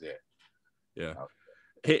was it.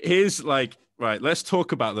 Here's like, right, let's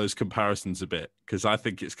talk about those comparisons a bit, because I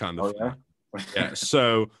think it's kind of fun.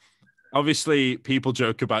 So obviously people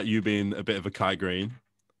joke about you being a bit of a Kai Green.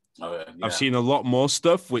 I've seen a lot more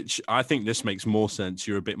stuff, which I think this makes more sense.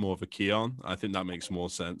 You're a bit more of a Keon. I think that makes more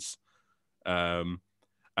sense. I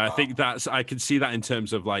think I can see that in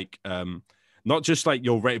terms of like, not just like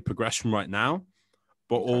your rate of progression right now,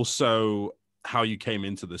 but also how you came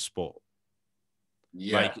into the sport.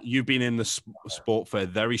 Like, you've been in the sport for a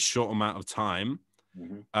very short amount of time.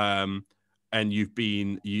 And you've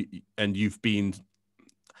been,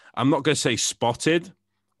 I'm not going to say spotted,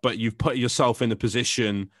 but you've put yourself in a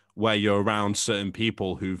position where you're around certain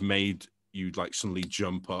people who've made you like suddenly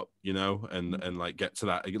jump up, you know, and like get to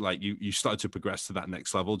that, like you started to progress to that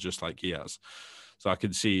next level, just like he has. So I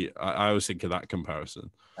can see, I always think of that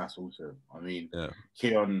comparison. That's awesome. I mean,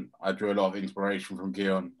 Keon, I drew a lot of inspiration from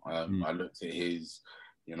Keon. I looked at his,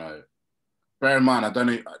 you know, bear in mind, I don't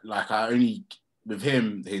know, like with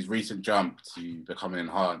him, his recent jump to becoming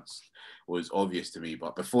enhanced was obvious to me.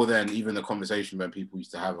 But before then, even the conversation when people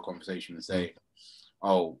used to have a conversation and say,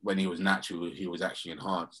 oh, when he was natural, he was actually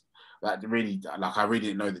enhanced. Like, really, like, I really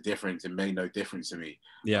didn't know the difference. It made no difference to me.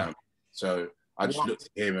 So I just looked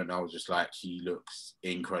at him and I was just like, he looks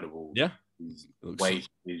incredible. His waist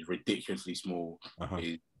is ridiculously small.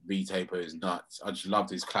 His V-taper is nuts. I just loved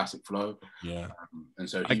his classic flow. And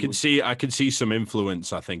so I can see some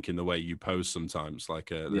influence, I think, in the way you pose sometimes. Like,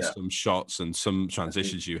 there's some shots and some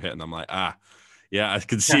transitions you hit, and I'm like, I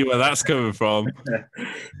can see where that's coming from.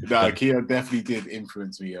 No, Keon definitely did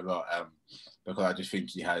influence me a lot, because I just think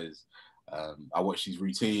he has. I watch his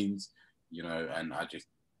routines, you know, and I just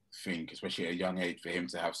think, especially at a young age, for him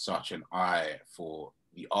to have such an eye for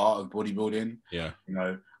the art of bodybuilding, you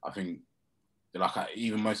know, I think like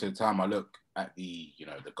even most of the time I look at the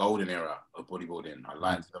the golden era of bodybuilding. I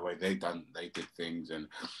like the way they did things, and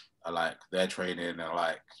I like their training. I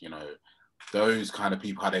like those kind of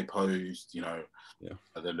people, how they posed. The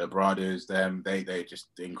Labradas, them they just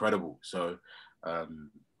incredible. So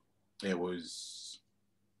it was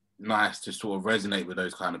nice to sort of resonate with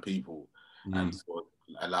those kind of people and sort of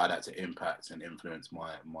allow that to impact and influence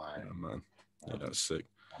my man. That's sick.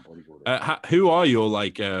 bodybuilding. Who are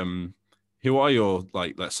your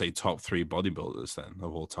let's say top 3 bodybuilders then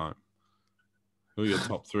of all time? Who are your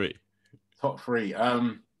top 3? Top 3.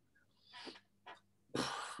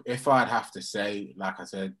 If I'd have to say, like I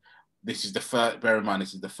said, this is the first. Bear in mind,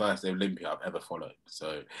 this is the first Olympia I've ever followed.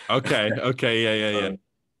 So okay, yeah.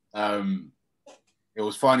 It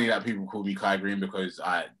was funny that people called me Kai Green because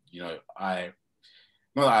I not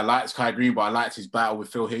that I liked Kai Green, but I liked his battle with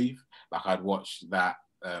Phil Heath. Like I'd watched that.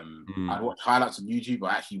 I'd watched highlights on YouTube,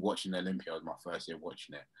 but actually watching the Olympia was my first year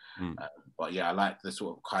watching it. But yeah, I liked the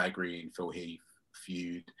sort of Kai Green, Phil Heath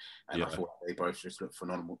feud, and I thought they both just looked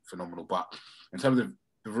phenomenal. But in terms of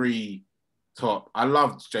 3 top, I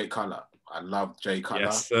loved Jay Cutler.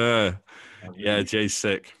 Yes, sir. Yeah, Jay's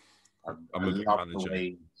sick. I love the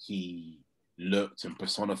way he looked and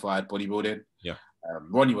personified bodybuilding. Yeah.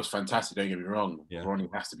 Ronnie was fantastic, don't get me wrong. Yeah. Ronnie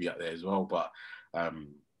has to be up there as well. But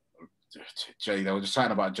Jay, they were just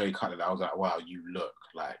saying about Jay Cutler that I was like, wow, you look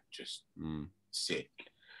like just sick.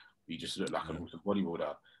 You just look like an awesome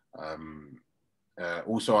bodybuilder.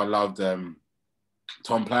 Also, I loved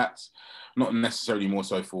Tom Platz. Not necessarily more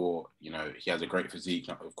so for, he has a great physique,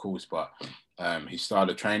 of course, but his style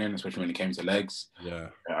of training, especially when it came to legs. Yeah.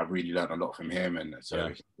 I really learned a lot from him. And so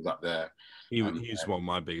he was up there. He's one of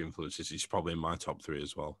my big influences. He's probably in my top 3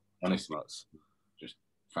 as well. Honestly, just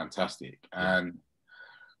fantastic. And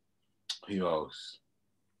who else?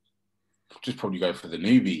 Just probably go for the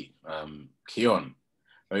newbie, Keon.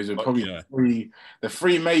 Those are probably the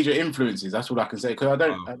 3 major influences. That's all I can say. Because I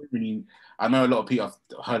don't really. I know a lot of people.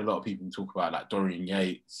 I've heard a lot of people talk about like Dorian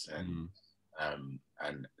Yates, and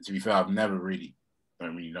to be fair, don't really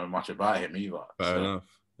know much about him either. Fair enough.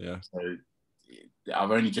 Yeah. So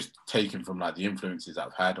I've only just taken from like the influences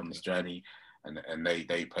I've had on this journey, and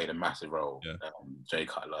they played a massive role. Yeah. Jay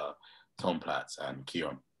Cutler, Tom Platz, and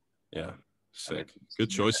Keon. Yeah. Sick. Good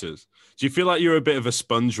choices. Do you feel like you're a bit of a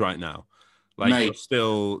sponge right now? Like you're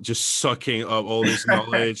still just sucking up all this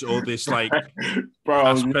knowledge, all this like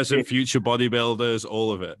past, present, future bodybuilders,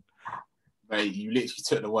 all of it. Mate, you literally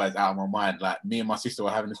took the words out of my mind. Like me and my sister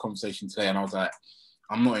were having this conversation today, and I was like,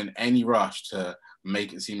 I'm not in any rush to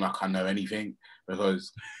make it seem like I know anything,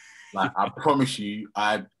 because like I promise you,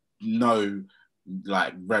 I know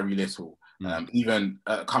like very little. Even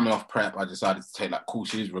coming off prep, I decided to take like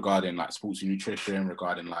courses regarding like sports nutrition,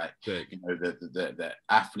 regarding like the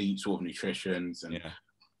athlete sort of nutrition and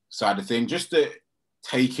side of thing, just to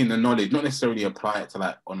take in the knowledge, not necessarily apply it to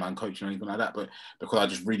like online coaching or anything like that, but because I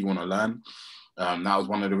just really want to learn. That was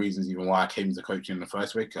one of the reasons even why I came to coaching in the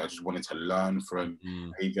first week. I just wanted to learn from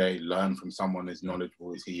AJ, learn from someone as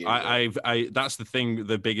knowledgeable as he is. That's the thing,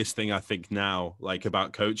 the biggest thing I think now, like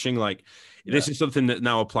about coaching, like this is something that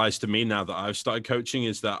now applies to me now that I've started coaching,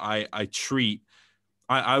 is that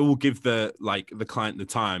I will give the client the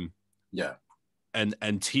time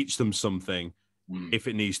and teach them something if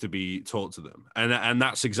it needs to be taught to them. And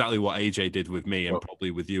that's exactly what AJ did with me, and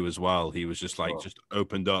probably with you as well. He was just like, just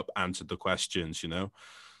opened up, answered the questions,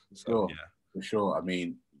 So, for sure. I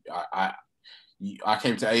mean, I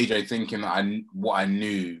came to AJ thinking that what I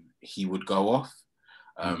knew he would go off,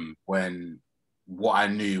 when what I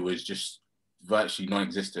knew was just virtually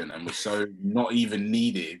non-existent and was so not even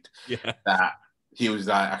needed that he was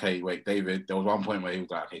like, okay, wait, David, there was one point where he was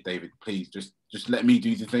like, okay, David, please just let me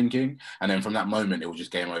do the thinking. And then from that moment, it was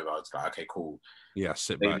just game over. I was like, okay, cool. Yeah,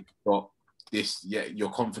 sit David, back. got this, you're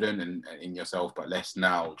confident in yourself, but let's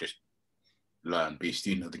now just learn, be a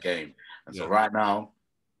student of the game. And so right now,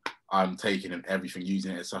 I'm taking in everything,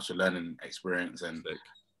 using it as such a learning experience, and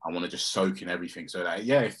I want to just soak in everything so that,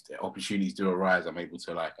 if opportunities do arise, I'm able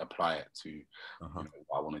to like apply it to what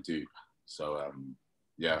I want to do. So,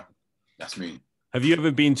 that's me. Have you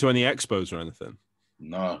ever been to any expos or anything?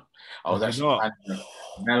 No, I was actually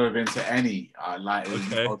never been to any. I was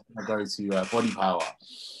going to go to Body Power.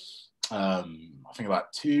 I think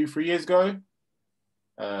about 2-3 years ago.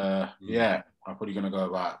 I'm probably going to go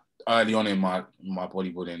about early on in my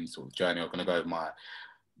bodybuilding sort of journey. I'm going to go with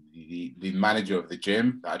the manager of the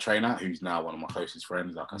gym that I train at, who's now one of my closest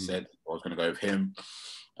friends. Like I said, I was going to go with him.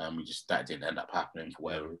 That didn't end up happening for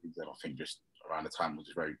whatever reason. I think just around the time I was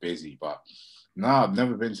just very busy. But no, I've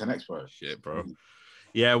never been to an expo. Shit, bro.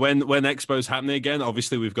 Yeah, when expo's happening again,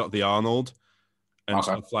 obviously we've got the Arnold. and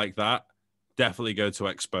stuff like that, definitely go to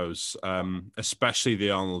expos, especially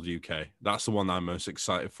the Arnold UK. That's the one I'm most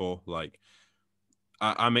excited for. Like,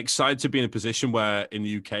 I'm excited to be in a position where in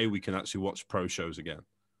the UK we can actually watch pro shows again.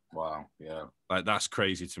 Wow, yeah. Like, that's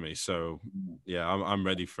crazy to me. So, yeah, I'm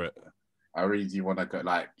ready for it. I really do want to go.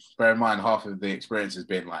 Like, bear in mind, half of the experience has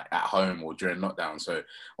been like at home or during lockdown. So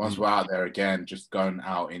once we're out there again, just going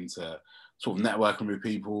out into sort of networking with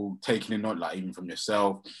people, taking in, not like even from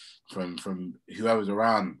yourself, from whoever's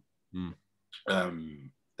around,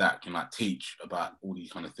 that can like teach about all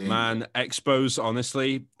these kind of things. Man, expos,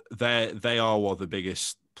 honestly, they are one of the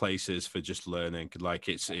biggest places for just learning. Like,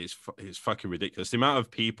 it's fucking ridiculous. The amount of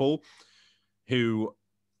people who,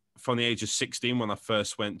 from the age of 16, when I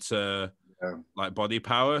first went to like Body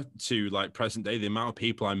Power to like present day, the amount of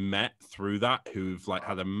people I met through that who've like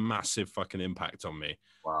had a massive fucking impact on me.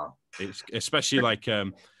 Wow. It's especially like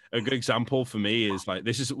a good example for me is like,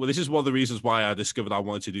 this is one of the reasons why I discovered I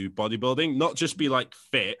wanted to do bodybuilding, not just be like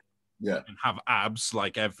fit and have abs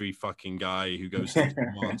like every fucking guy who goes to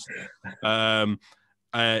once.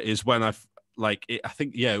 Is when I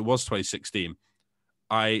think it was 2016.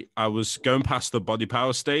 I was going past the Body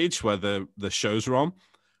Power stage where the shows were on,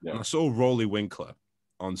 and I saw Rolly Winkler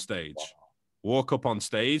on stage. Walk up on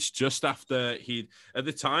stage just after at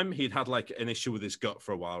the time he'd had like an issue with his gut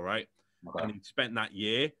for a while, right? And he'd spent that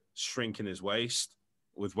year shrinking his waist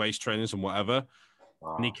with waist trainers and whatever.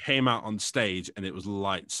 And he came out on stage and it was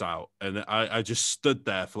lights out. And I just stood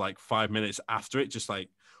there for like 5 minutes after it, just like,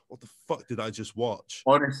 what the fuck did I just watch?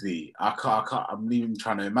 Honestly, I can't. I'm even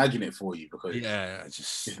trying to imagine it for you because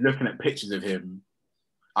just looking at pictures of him,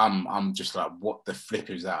 I'm just like, what the flip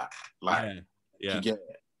is that? Like,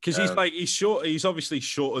 because he's short. He's obviously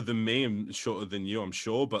shorter than me and shorter than you, I'm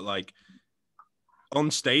sure. But like on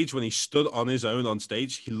stage, when he stood on his own on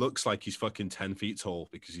stage, he looks like he's fucking 10 feet tall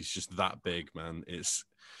because he's just that big, man. It's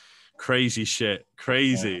crazy shit,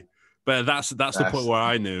 crazy. Yeah. But that's the point where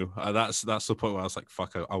I knew. That's the point where I was like,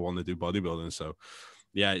 fuck, I want to do bodybuilding. So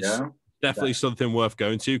yeah, it's definitely something worth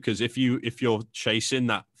going to, because if you're chasing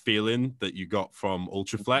that feeling that you got from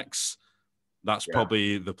Ultraflex, that's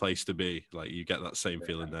probably the place to be. Like, you get that same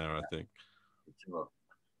feeling there, I think. Sure.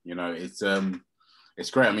 You know, it's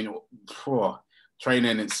great. I mean,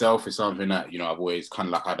 training itself is something that, I've always kind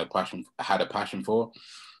of like had a passion for.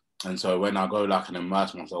 And so when I go like and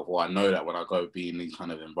immerse myself, or I know that when I go be in these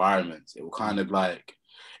kind of environments, it will kind of like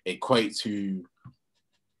equate to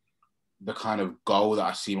the kind of goal that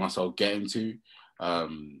I see myself getting to,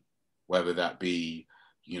 whether that be,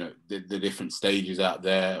 the different stages out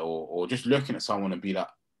there, or just looking at someone and be like,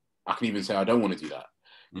 I can even say I don't want to do that.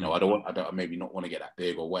 I don't maybe not want to get that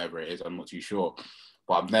big or whatever it is. I'm not too sure,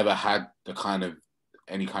 but I've never had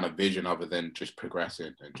any kind of vision other than just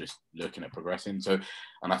progressing and just looking at progressing. So,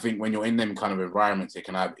 and I think when you're in them kind of environments, it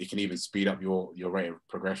can even speed up your rate of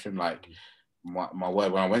progression. Like my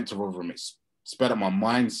word, when I went to Rotherham, it sped up my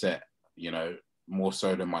mindset, more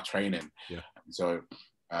so than my training. Yeah. And so,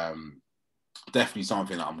 definitely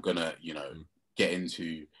something that I'm gonna, get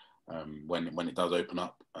into when it does open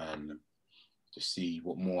up, and just see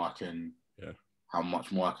what more I can, how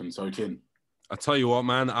much more I can soak in. I tell you what,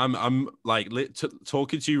 man, I'm like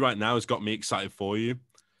talking to you right now has got me excited for you,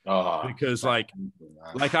 because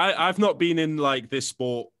I've not been in like this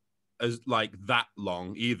sport as like that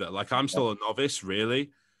long either. Like, I'm still a novice,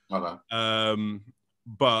 really. But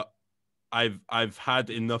I've had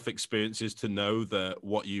enough experiences to know that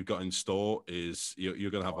what you've got in store is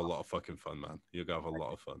you're gonna have a lot of fucking fun, man. You're gonna have a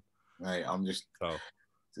lot of fun. Mate,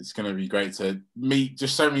 it's gonna be great to meet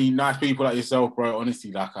just so many nice people like yourself, bro.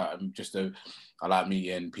 Honestly, like I like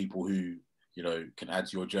meeting people who can add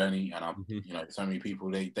to your journey, and I'm so many people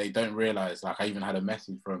they don't realize. Like, I even had a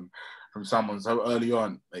message from someone so early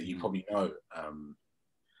on that you probably know.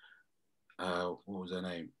 What was her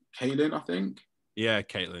name? Caitlin, I think. Yeah,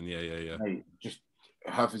 Caitlin. Yeah. Mate, just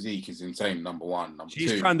her physique is insane. Number one. Number two,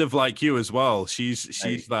 she's kind of like you as well. She's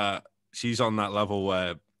on that level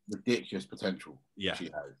where ridiculous potential. Yeah, she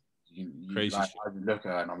has. Crazy. Like, I look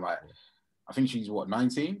at her and I'm like, I think she's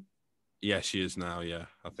 19. Yeah, she is now. Yeah,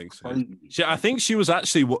 I think so. I think she was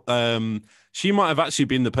actually. She might have actually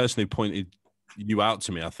been the person who pointed you out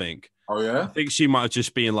to me, I think. Oh yeah. I think she might have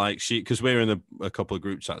just been like, because we're in a couple of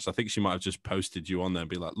group chats. I think she might have just posted you on there and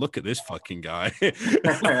be like, "Look at this fucking guy."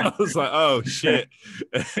 I was like, "Oh shit."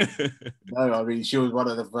 No, I mean, she was one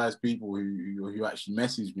of the first people who actually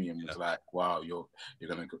messaged me and was like, "Wow, you're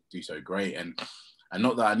gonna do so great." And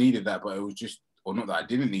not that I needed that, but it was just, or not that I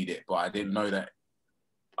didn't need it, but I didn't know that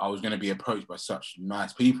I was going to be approached by such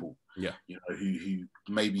nice people. Yeah. Who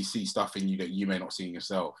maybe see stuff in you that you may not see in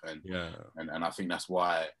yourself. And and I think that's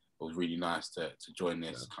why was really nice to join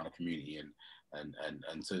this kind of community and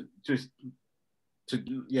to just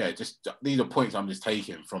these are points I'm just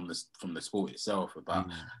taking from the sport itself about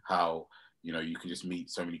how, you know, you can just meet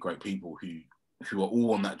so many great people who are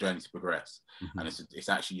all on that journey to progress, and it's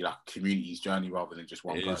actually like a community's journey rather than just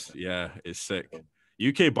one person. Yeah, it's sick.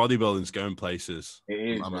 UK bodybuilding's going places. It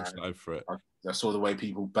is, I'm man. excited for it. I saw the way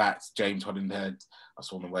people backed James Hollandhead. I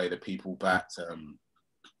saw the way that people backed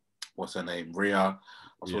what's her name, Rhea.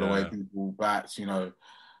 I saw the way people backed, you know,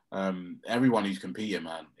 everyone who's competing,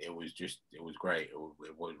 man. It was great. It was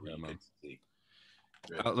really good to see.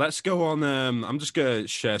 Let's go on. I'm just gonna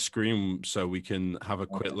share screen so we can have a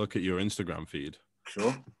quick look at your Instagram feed.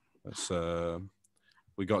 Sure. Let's.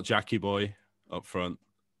 We got Jackie Boy up front.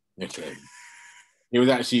 Okay. He was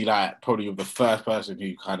actually like probably the first person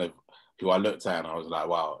who I looked at and I was like,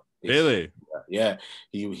 wow. Really? Yeah.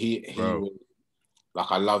 He was, like,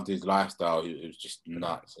 I loved his lifestyle. It was just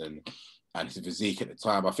nuts, and his physique at the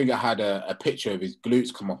time. I think I had a picture of his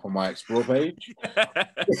glutes come up on my Explore page. I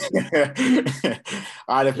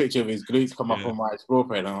had a picture of his glutes come up on my Explore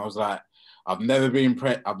page, and I was like, I've never been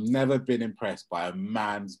impressed by a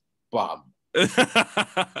man's bum.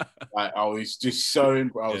 Like, I was just so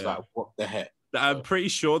I was like, what the heck? I'm pretty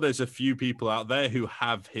sure there's a few people out there who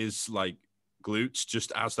have his like glutes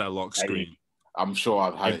just as their lock screen. I'm sure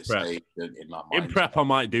I've had it saved in my mind. In prep, I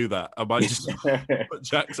might do that. I might just put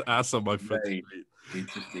Jack's ass on my front.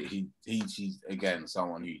 He's again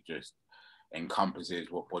someone who just encompasses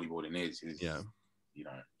what bodybuilding is. You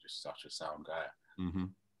know, just such a sound guy.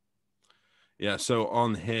 Yeah. So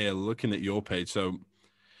on here, looking at your page, so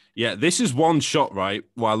yeah, this is one shot, right?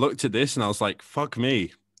 Well, I looked at this and I was like, "Fuck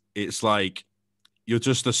me!" It's like you're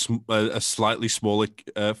just a slightly smaller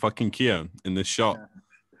fucking Keown in this shot. Yeah.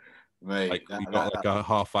 Mate, like you got like a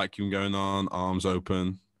half vacuum going on, arms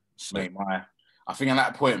open. Mate, I think at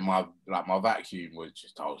that point my vacuum was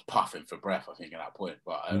just, I was puffing for breath. I think at that point,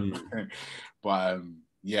 but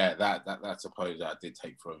yeah, that's a pose that I did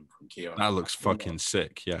take from Keown. That looks fucking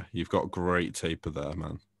sick. Yeah, you've got great taper there,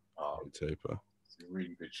 man. Oh, great taper. It's a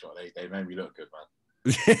really good shot. They made me look good, man.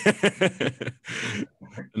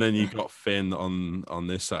 And then you got Finn on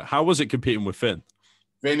this side. How was it competing with Finn?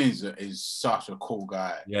 Finn is such a cool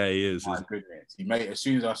guy. Yeah, he is. My goodness. He made, as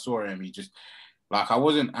soon as I saw him, he just, like, I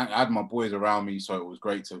had my boys around me, so it was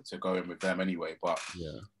great to go in with them anyway. But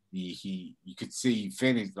yeah, you could see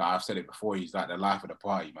Finn is, like I've said it before, he's like the life of the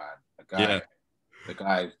party, man. The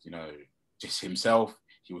guy, you know, just himself.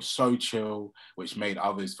 He was so chill, which made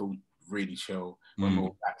others feel really chill. When we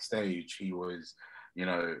were backstage, he was, you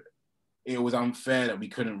know, it was unfair that we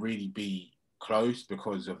couldn't really be close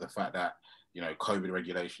because of the fact that, you know, COVID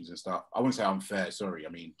regulations and stuff. I wouldn't say unfair, sorry. I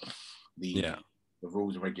mean, the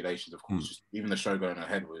rules and regulations, of course, just even the show going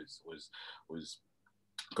ahead was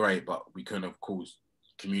great, but we couldn't, of course,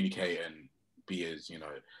 communicate and be as, you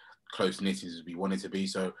know, close-knit as we wanted to be.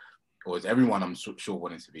 So, or as everyone, I'm sure,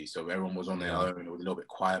 wanted to be. So everyone was on their own. It was a little bit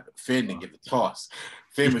quiet, but Finn didn't give the toss.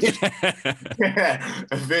 Finn was just,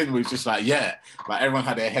 Finn was just like, like everyone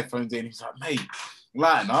had their headphones in. He's like, mate,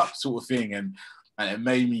 lighten up, sort of thing. And it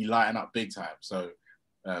made me lighten up big time. So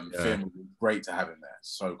Finn was great to have him there.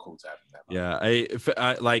 So cool to have him there.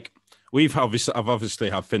 Yeah, like I've obviously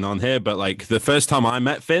had Finn on here, but like the first time I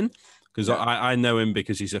met Finn, because I know him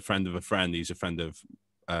because he's a friend of a friend. He's a friend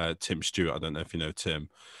of Tim Stewart. I don't know if you know Tim.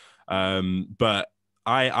 But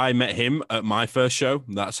I met him at my first show.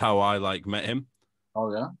 That's how I like met him. Oh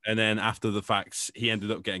yeah. And then after the facts, he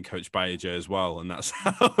ended up getting coached by AJ as well, and that's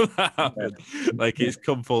how that happened. Like it's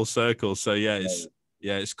come full circle. So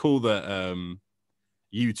it's cool that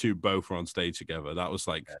you two both were on stage together. That was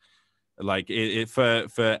like it for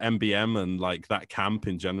MBM and like that camp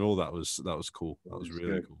in general. That was cool. That was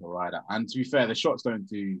really cool. Right. And to be fair, the shots don't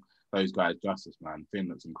do those guys justice, man. Finn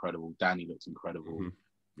looks incredible. Danny looks incredible.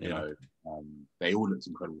 You know, they all looked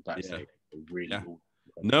incredible backstage. They really all.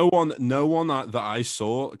 No one that I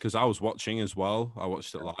saw, because I was watching as well. I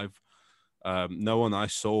watched it live. No one I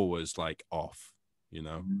saw was like off. You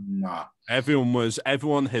know, nah.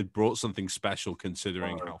 Everyone had brought something special,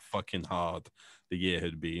 considering how fucking hard the year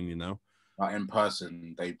had been. You know, like in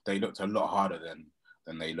person, they looked a lot harder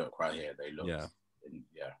than they look right here. They looked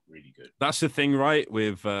really good. That's the thing, right?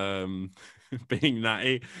 With being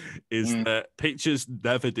Natty, is that pictures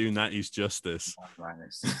never do Natty's justice.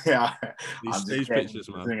 Yeah, these stage pictures,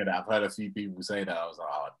 man. I've heard a few people say that. I was like,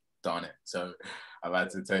 oh, darn it. So I've had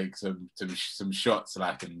to take some shots,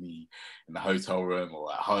 like in the hotel room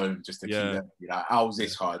or at home, just to keep them. You know, I was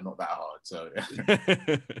this hard, not that hard. So,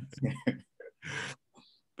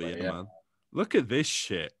 but man, look at this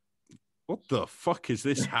shit. What the fuck is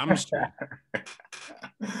this hamstring?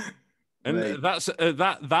 And Mate, that's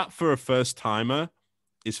that for a first timer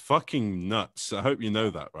is fucking nuts. I hope you know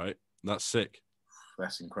that, right? That's sick.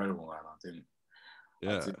 that's incredible, man. I didn't.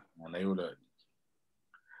 Yeah. And they all look.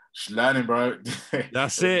 Just learning, bro.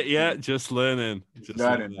 That's it. Yeah, just learning. Just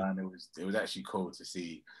learning, man. It was actually cool to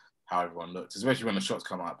see how everyone looked, especially when the shots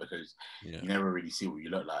come out, because you never really see what you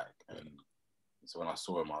look like. And so when I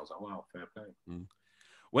saw him, I was like, wow, fair play. Mm.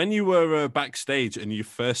 When you were backstage and you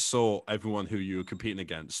first saw everyone who you were competing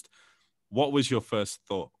against, what was your first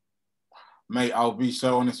thought? Mate, I'll be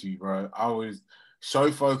so honest with you, bro. I was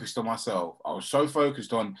so focused on myself. I was so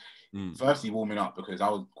focused on firstly warming up, because I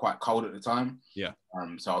was quite cold at the time. Yeah.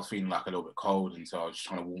 So I was feeling like a little bit cold, and so I was just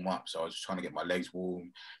trying to warm up. So I was just trying to get my legs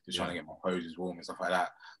warm, just trying to get my poses warm and stuff like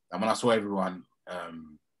that. And when I saw everyone,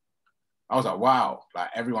 I was like, wow, like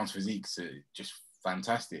everyone's physique's just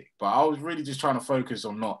fantastic. But I was really just trying to focus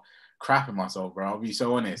on not crapping myself, bro. I'll be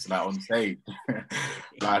so honest, like on stage,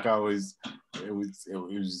 like it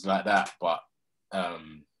was like that. But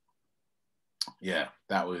yeah,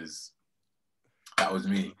 that was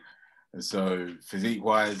me. And so physique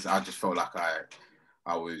wise, I just felt like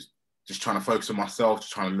I was just trying to focus on myself,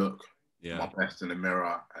 just trying to look my best in the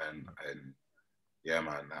mirror, and yeah,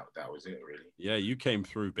 man, that was it, really. Yeah, you came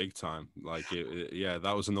through big time. Like,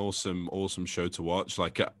 that was an awesome show to watch.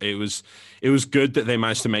 Like, it was good that they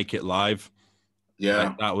managed to make it live.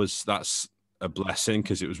 Yeah, like, that's a blessing,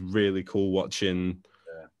 because it was really cool watching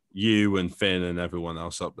you and Finn and everyone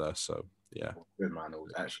else up there. So yeah, good, man. It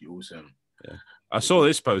was actually awesome. Yeah, I saw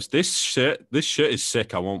this post. This shirt is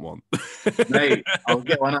sick. I want one. Mate, I'll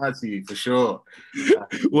get one out to you for sure.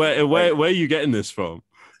 Where are you getting this from?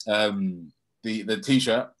 The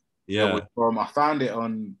t-shirt. Yeah. I found it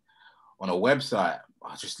on a website.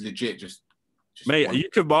 I just legit just mate, you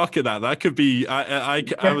could market that. That could be. I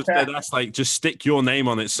would say that's like, just stick your name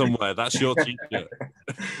on it somewhere. That's your t-shirt.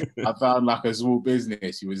 I found like a small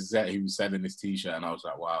business. He was selling this t-shirt, and I was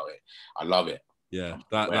like, wow, I love it. Yeah,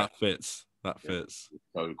 that fits. That fits.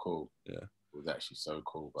 So cool. Yeah, it was actually so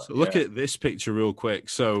cool. But so look at this picture real quick.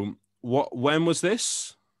 So when was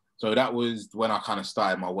this? So that was when I kind of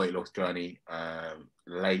started my weight loss journey,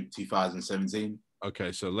 late 2017.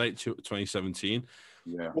 Okay, so late 2017.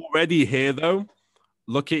 Yeah. Already here though,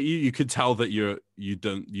 look at you. You could tell that you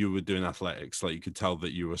were doing athletics. Like, you could tell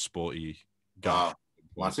that you were a sporty guy.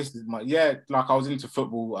 My sister, like I was into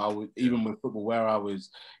football. I was even with football, where I was,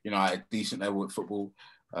 at a decent level with football.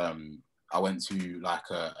 I went to like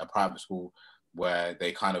a private school where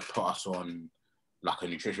they kind of put us on like a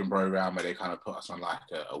nutrition program, where they kind of put us on like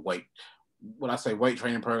a weight, I say weight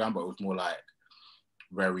training program, but it was more like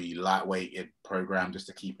very lightweighted program, just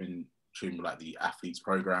to keep in tune with like the athletes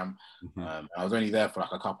program. I was only there for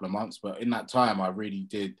like a couple of months, but in that time I really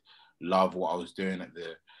did love what I was doing at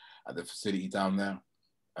the facility down there.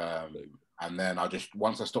 And then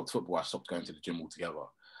once I stopped football, I stopped going to the gym altogether.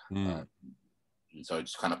 And so I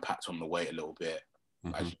just kind of packed on the weight a little bit,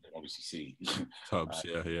 as you can obviously see. Tubs,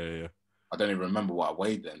 yeah. I don't even remember what I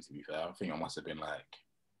weighed then, to be fair. I think I must have been like,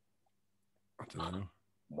 I don't know,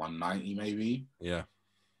 190 maybe. Yeah,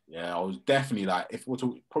 I was definitely like, if we're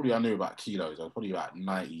talking, probably I knew about kilos. I was probably about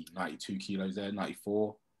 90, 92 kilos there,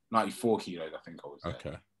 94 kilos, I think I was there.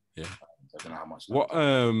 Okay, yeah. I don't know how much.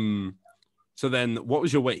 So then what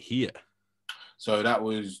was your weight here? So that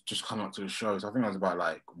was just coming up to the show. So I think I was about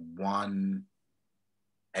like 180,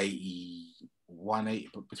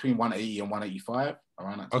 between 180 and 185,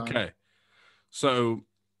 around that time. Okay. So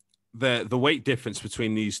the weight difference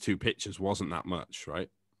between these two pictures wasn't that much, right?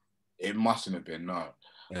 It mustn't have been, no.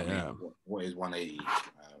 Yeah. I mean, what is 180?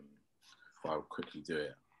 If I would quickly do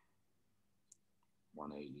it.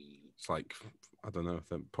 180. It's like, I don't know,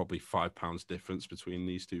 probably 5 pounds difference between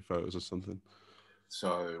these two photos or something.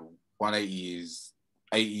 So 180 is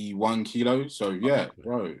 81 kilos. So yeah,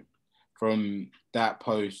 bro, from that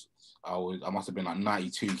post, I must have been like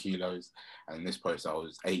 92 kilos. And in this post, I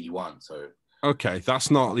was 81. So okay,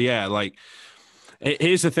 that's not, like,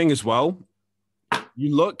 here's the thing as well.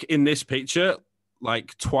 You look in this picture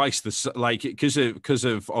like twice the, like, because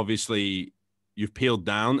of obviously you've peeled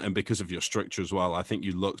down, and because of your structure as well, I think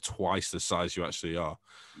you look twice the size you actually are.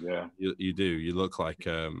 Yeah, you do. You look like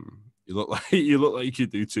you look like you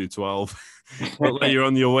do 212. You look like you're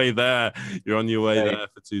on your way there. You're on your way there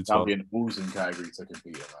for 212. That'll be an awesome category to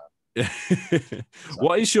compete in, man.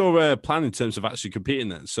 What is your plan in terms of actually competing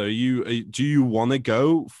then? So do you want to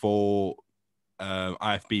go for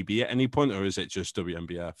IFBB at any point, or is it just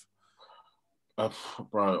WMBF?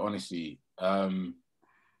 Bro, honestly, one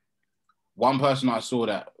person I saw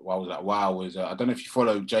that I was like, wow, was I don't know if you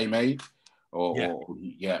follow Jermaine Jason.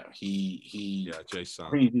 I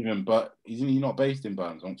think he's even, but isn't he not based in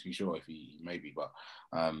Burns? I'm not too sure if he maybe, but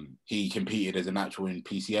he competed as a natural in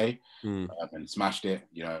PCA and smashed it,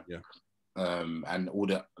 you know. Yeah. And all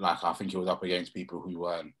the, like, I think he was up against people who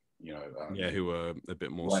weren't, you know, who were a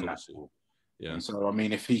bit more natural. Yeah. And so, I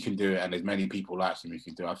mean, if he can do it, and there's many people like him who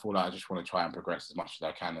can do it, I feel like I just want to try and progress as much as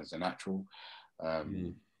I can as a natural.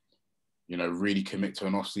 You know, really commit to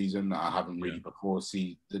an off season that I haven't really before,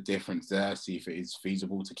 see the difference there, see if it is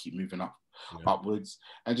feasible to keep moving upwards,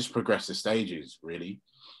 and just progress the stages, really.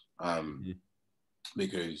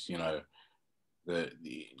 Because, you know,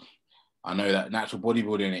 I know that natural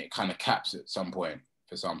bodybuilding, it kind of caps at some point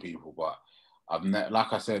for some people, but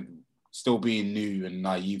like I said, still being new and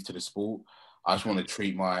naive to the sport, I just want to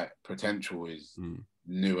treat my potential as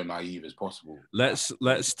new and naive as possible. Let's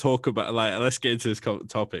talk about, like, let's get into this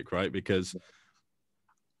topic, right? Because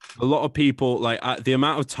a lot of people, like, the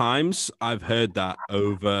amount of times I've heard that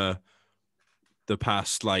over the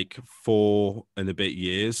past like 4 and a bit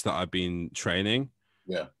years that I've been training.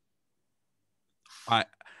 Yeah.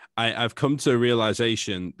 I've come to a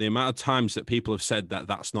realization, the amount of times that people have said that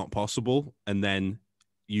that's not possible, and then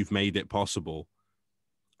you've made it possible.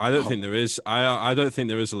 I don't think there is. I don't think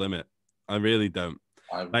there is a limit. I really don't.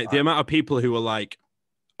 The amount of people who are like,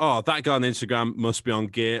 oh, that guy on Instagram must be on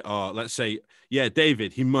gear. Or let's say, yeah,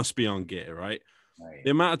 David, he must be on gear, right? The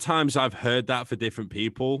amount of times I've heard that for different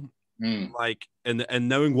people, like, and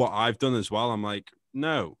knowing what I've done as well, I'm like,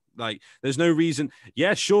 no, like, there's no reason.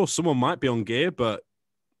 Yeah, sure, someone might be on gear, but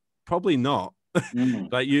probably not.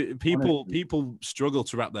 Like, people struggle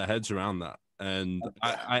to wrap their heads around that. And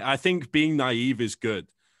I think being naive is good.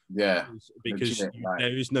 Yeah. Because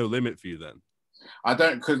there is no limit for you then. I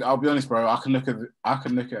don't, because I'll be honest, bro, I can look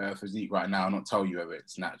at a physique right now and not tell you whether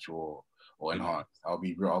it's natural or enhanced. I'll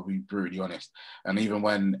be brutally honest. And even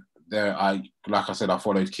when like I said, I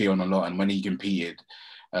followed Keon a lot, and when he competed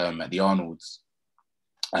at the Arnold's,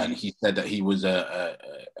 and he said that he was a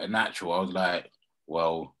natural, I was like,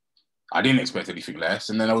 well, I didn't expect anything less.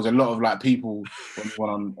 And then there was a lot of like people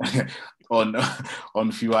when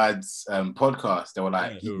on Fuad's podcast, they were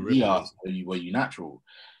like, he asked, were you natural?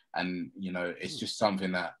 And, you know, it's just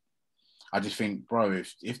something that I just think, bro,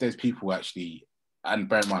 if there's people actually, and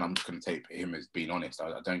bear in mind, I'm just going to take him as being honest.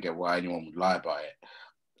 I don't get why anyone would lie about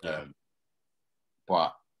it.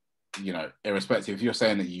 But, you know, irrespective, if you're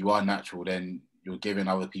saying that you are natural, then you're giving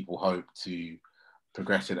other people hope to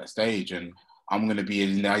progress to that stage. And I'm going to be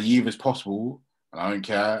as naive as possible, and I don't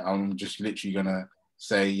care. I'm just literally going to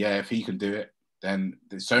say, yeah, if he can do it, then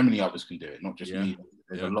there's so many others can do it, not just me.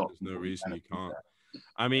 There's a lot. There's no reason you can't.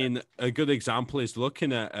 I mean, a good example is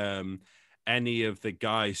looking at any of the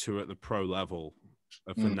guys who are at the pro level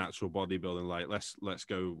for natural bodybuilding. Like, let's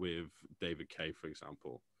go with David K, for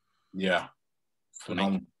example. Yeah.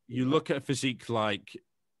 Like, you look at a physique like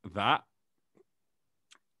that,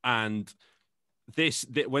 and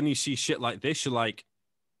when you see shit like this, you're like,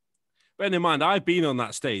 bear in mind, I've been on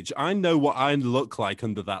that stage. I know what I look like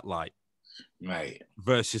under that light, mate,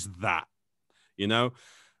 versus that, you know.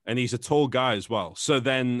 And he's a tall guy as well. So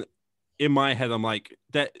then in my head, I'm like,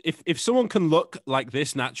 that if someone can look like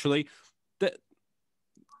this naturally, that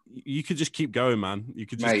you could just keep going, man. You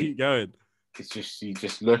could just keep going. It's just, you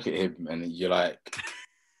just look at him and you're like,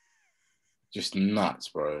 just nuts,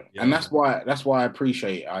 bro. Yeah. And that's why I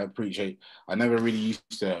appreciate, I never really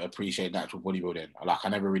used to appreciate natural bodybuilding. Like, I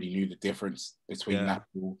never really knew the difference between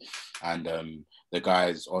natural and the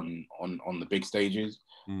guys on the big stages.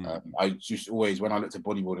 I just always, when I looked at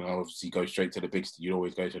bodybuilding, I obviously go straight to the big. You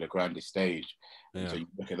always go to the grandest stage. Yeah. So you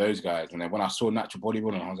look at those guys, and then when I saw natural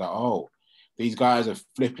bodybuilding, I was like, oh, these guys are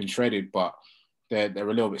flipping shredded, but they're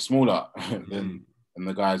a little bit smaller than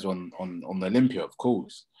the guys on the Olympia, of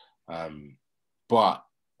course. But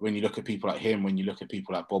when you look at people like him, when you look at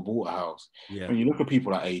people like Bob Waterhouse, when you look at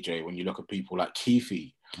people like AJ, when you look at people like Keefe,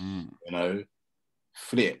 you know,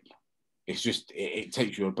 flip. It's just it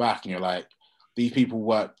takes you aback, and you're like, these people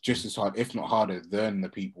work just as hard, if not harder, than the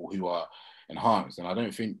people who are enhanced. And I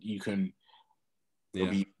don't think you can. It'll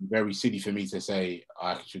be very silly for me to say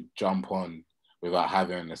I should jump on without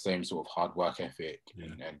having the same sort of hard work ethic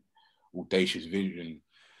and audacious vision.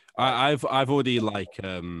 I've already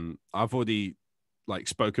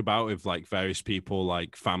spoke about with like various people,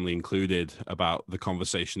 like family included, about the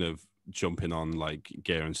conversation of jumping on like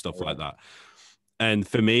gear and stuff like that. And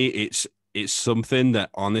for me, it's something that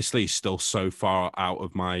honestly is still so far out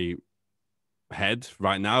of my head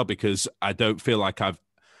right now, because I don't feel like I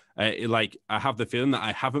have the feeling that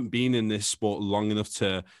I haven't been in this sport long enough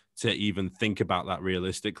to even think about that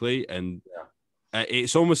realistically. And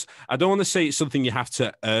It's almost, I don't want to say it's something you have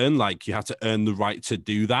to earn, like you have to earn the right to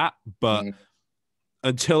do that. But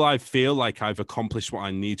until I feel like I've accomplished what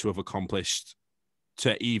I need to have accomplished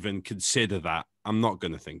to even consider that, I'm not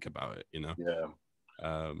going to think about it, you know?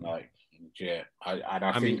 Yeah. Like, yeah.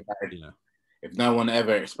 I think mean, if no one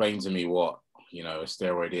ever explained to me what, you know, a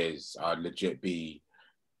steroid is, I'd legit be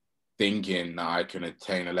thinking that I can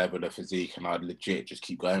attain a level of physique, and I'd legit just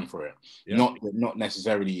keep going for it. Yeah. Not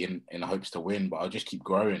necessarily in hopes to win, but I'll just keep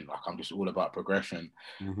growing. Like, I'm just all about progression.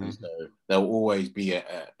 And so there'll always be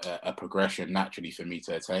a progression naturally for me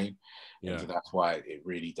to attain. Yeah. And so that's why it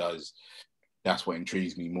really does. That's what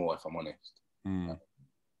intrigues me more, if I'm honest.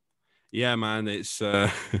 Yeah, man, it's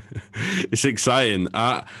it's exciting.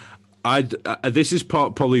 This is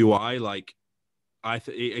probably why, like,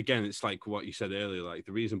 again, it's like what you said earlier. Like,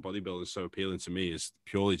 the reason bodybuilding is so appealing to me is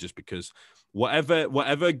purely just because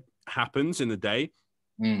whatever happens in the day,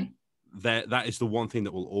 that is the one thing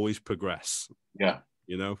that will always progress. Yeah,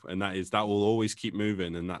 you know, and that will always keep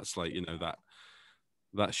moving, and that's like, you know,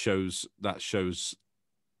 that shows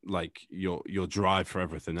like your drive for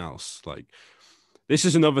everything else. Like, this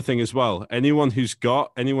is another thing as well. Anyone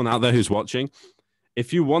out there who's watching,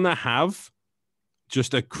 if you want to have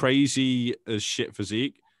just a crazy as shit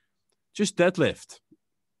physique, just deadlift.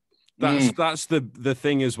 That's the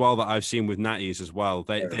thing as well that I've seen with natties as well.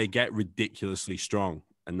 They get ridiculously strong,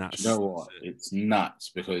 and that's, you know what? It's nuts,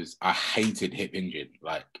 because I hated hip hinging.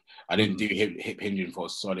 Like, I didn't do hip hinging for a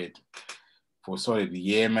solid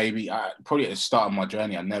year, maybe. Probably at the start of my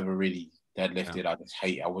journey, I never really deadlifted. I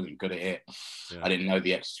wasn't good at it. I didn't know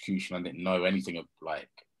the execution. I didn't know anything of, like,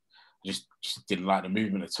 just didn't like the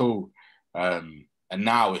movement at all. And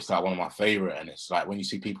now it's like one of my favorite. And it's like when you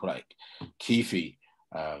see people like Keefe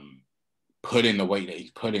putting the weight that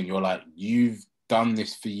he's putting, you're like, you've done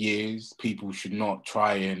this for years. People should not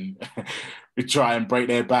try and break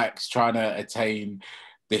their backs trying to attain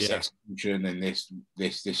this execution and this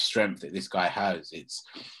strength that this guy has. It's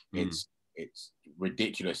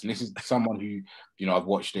ridiculous. And this is someone who, you know, I've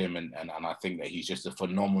watched him, and I think that he's just a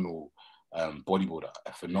phenomenal bodybuilder.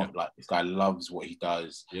 Like, this guy loves what he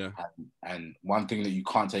does. And one thing that you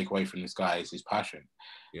can't take away from this guy is his passion.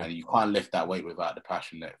 And you can't lift that weight without the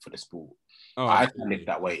passion for the sport. I can lift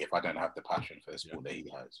that weight if I don't have the passion for the sport that he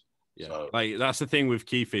has. So, like, that's the thing with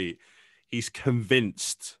Keefe. He's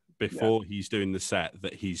convinced before he's doing the set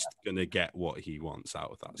that he's gonna get what he wants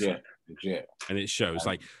out of that set. And it shows.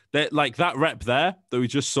 Like that rep there that we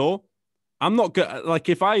just saw, I'm not good. Like,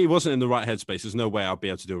 if I wasn't in the right headspace, there's no way I'd be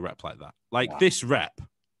able to do a rep like that. Like, this rep.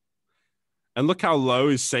 And look how low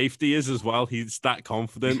his safety is as well. He's that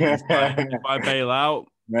confident. He's like, if I bail out,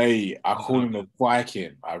 mate, I call him the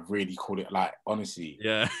Viking. I really call it, like, honestly.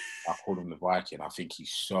 Yeah. I call him the Viking. I think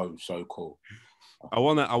he's so cool. I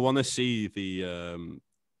wanna see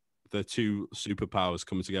the two superpowers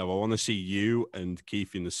coming together. I want to see you and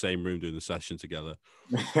Keith in the same room doing the session together.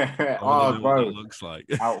 Oh, bro, what that looks like.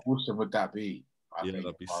 How awesome would that be? I think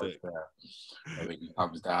that'd be sick. Maybe he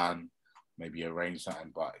comes down, maybe arrange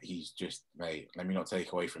something, but he's just, mate, let me not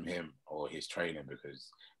take away from him or his training, because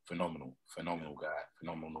phenomenal guy,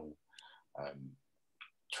 phenomenal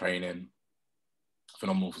training,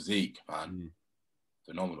 phenomenal physique, man.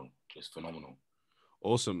 Phenomenal, just phenomenal.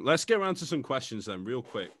 Awesome. Let's get around to some questions then, real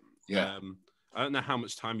quick. Yeah. I don't know how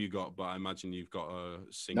much time you got, but I imagine you've got a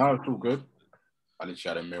single. No, it's all good. I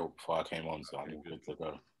literally had a meal before I came on, so I'm all good to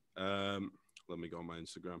go. Let me go on my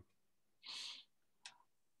Instagram.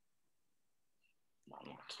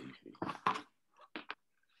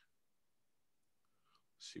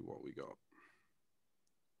 See what we got.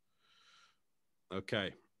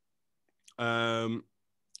 Okay.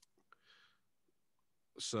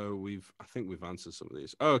 So I think we've answered some of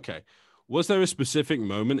these. Oh, okay. Was there a specific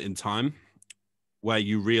moment in time where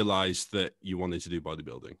you realized that you wanted to do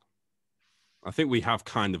bodybuilding? I think we have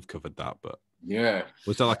kind of covered that, but yeah.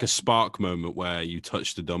 Was there like a spark moment where you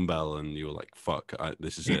touched the dumbbell and you were like, fuck,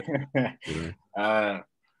 this is it? You know?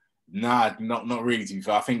 Nah, not really, to be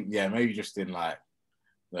fair. I think, maybe just in, like,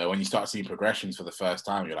 when you start seeing progressions for the first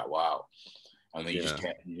time, you're like, wow. And then you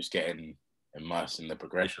just get immersed in the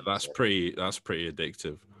progression. That's pretty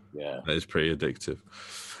addictive. Yeah. That is pretty addictive.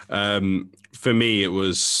 For me, it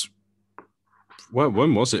was,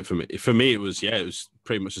 when was it for me? For me, it was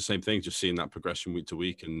pretty much the same thing, just seeing that progression week to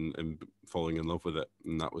week and falling in love with it.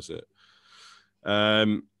 And that was it.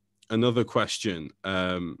 Another question.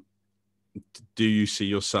 Do you see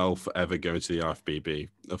yourself ever going to the IFBB?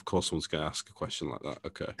 Of course, someone's going to ask a question like that.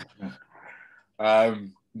 Okay.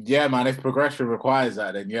 Yeah, man, if progression requires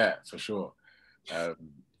that, then yeah, for sure.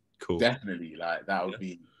 Cool. Definitely, like, that would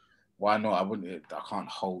be, why not? I can't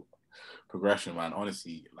hold, progression, man.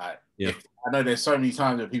 Honestly, like, I know there's so many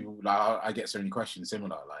times that people like I get so many questions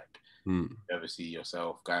similar, like, you ever see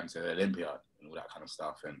yourself going to the Olympiad and all that kind of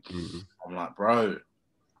stuff, and I'm like, bro,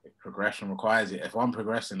 if progression requires it, if I'm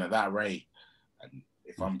progressing at that rate, and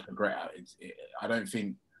if I'm progressing, I don't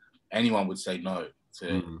think anyone would say no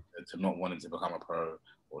to not wanting to become a pro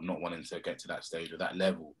or not wanting to get to that stage or that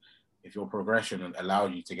level. If your progression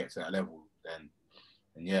allows you to get to that level, then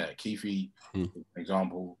yeah, Keithy, for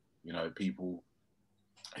example, you know, people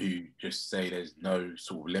who just say there's no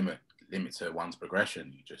sort of limit to one's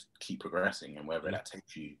progression. You just keep progressing, and wherever that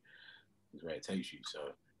takes you is where it takes you. So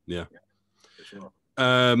yeah, for sure.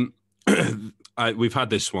 We've had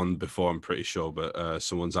this one before, I'm pretty sure, but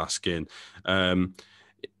someone's asking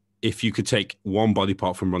if you could take one body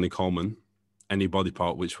part from Ronnie Coleman, any body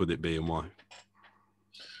part, which would it be and why?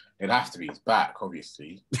 It has to be his back,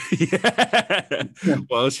 obviously. Yeah.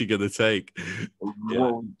 What else are you gonna take?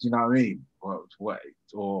 Well, do you know what I mean? What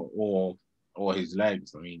or his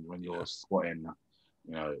legs. I mean, when you're squatting,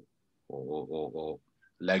 you know, or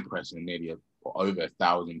leg pressing nearly over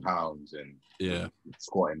 1,000 pounds and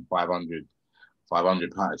squatting 500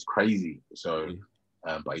 pounds, it's crazy. So,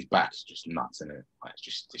 but his back's just nuts in it. Like,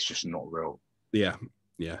 it's just not real. Yeah,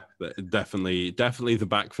 definitely the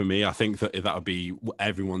back for me. I think that would be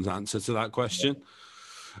everyone's answer to that question.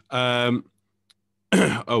 Oh,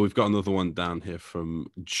 we've got another one down here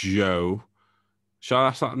from Joe. Shall I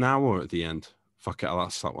ask that now or at the end? Fuck it, I'll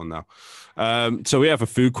ask that one now. So we have a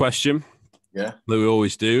food question. Yeah. That we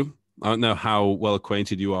always do. I don't know how well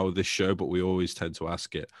acquainted you are with this show, but we always tend to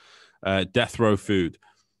ask it. Death row food.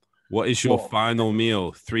 What is your final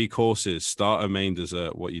meal? 3 courses, starter, main,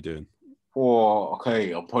 dessert. What are you doing?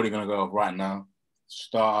 Okay, I'm probably going to go right now.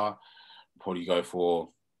 Starter, probably go for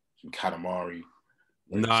some calamari.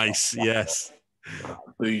 Nice, yes.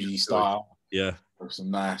 Bougie starter. Yeah. With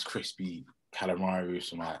some nice crispy calamari with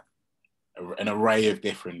some like an array of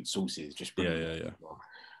different sauces. Just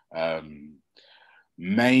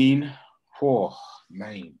main.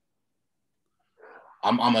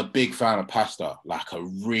 I'm a big fan of pasta, like a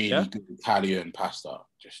really good Italian pasta.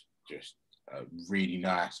 Just a really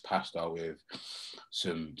nice pasta with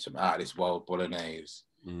some out of this world bolognese.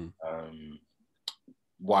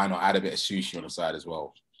 Why not add a bit of sushi on the side as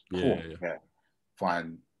well? Yeah.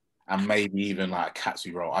 Fine. And maybe even like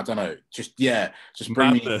katsu roll. I don't know. Just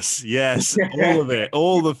bring madness. Yes, all of it,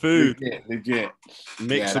 all the food. Legit.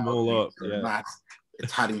 Mix them all up. Yeah. Nice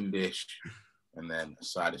Italian dish, and then a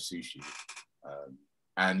side of sushi.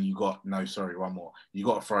 And you got one more. You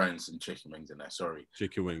got to throw in some chicken wings in there. Sorry,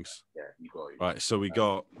 chicken wings. Yeah, you got it. Right. So we've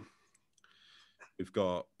got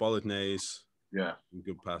bolognese. Yeah.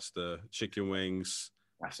 Good pasta, chicken wings,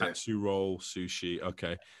 katsu roll, sushi.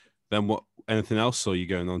 Okay. Then what? Anything else? Or are you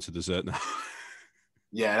going on to dessert now?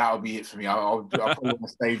 Yeah, that'll be it for me. I'll probably want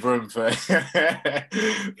to save room for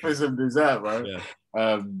for some dessert, bro. Yeah.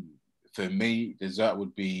 For me, dessert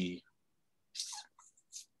would be,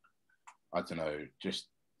 I don't know. Just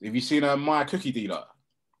have you seen My Cookie Dealer?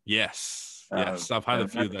 Yes. I've had a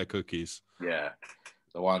few of their cookies. Yeah,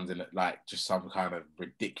 the ones in it, like just some kind of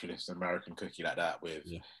ridiculous American cookie like that with,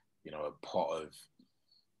 you know, a pot of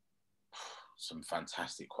some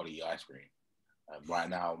fantastic quality ice cream. Right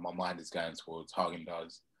now, my mind is going towards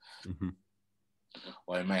Haagen-Dazs.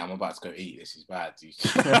 Well, mate, I'm about to go eat. This is bad, dude.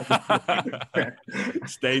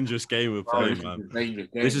 It's dangerous game we're playing, man.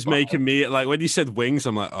 This is making me, like, when you said wings,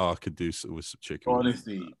 I'm like, oh, I could do with some chicken.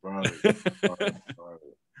 Honestly, bro.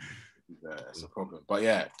 That's a problem. But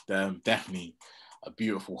yeah, definitely a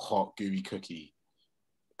beautiful, hot, gooey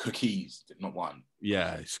cookies, not one.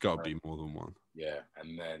 Yeah, it's got to be more than one. Yeah,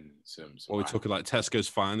 and then some What we're talking like Tesco's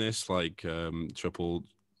finest, like triple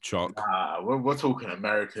choc. We're talking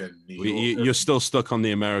American. New York. You're still stuck on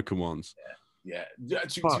the American ones. Yeah.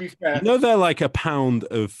 To be fair, you know they're like £1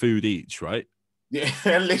 of food each, right? Yeah.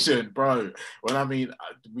 Listen, bro. Well, I mean,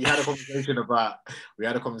 we had a conversation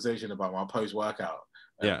about my post workout.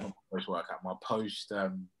 My post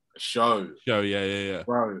show. Yeah.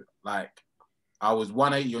 Bro, like I was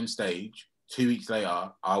 180 on stage. 2 weeks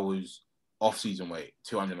later, I was off-season weight,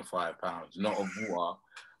 205 pounds, not of water,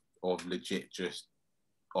 of legit just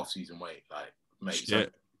off-season weight. Like, mate, so,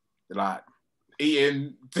 like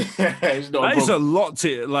eating is not. That is a lot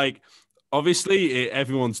to like. Obviously,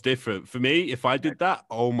 everyone's different. For me, if I did that,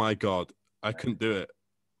 oh my god, I couldn't do it.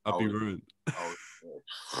 I'd be ruined.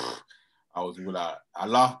 I was like, I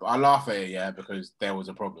laugh at it, because there was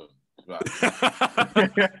a problem. But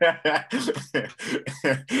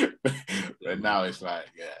now it's like,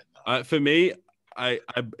 no. For me, I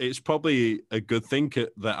it's probably a good thing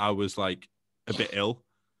that I was like a bit ill,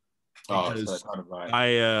 because so kind of like...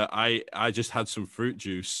 I just had some fruit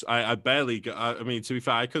juice. I barely got, I mean, to be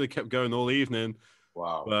fair, I could have kept going all evening.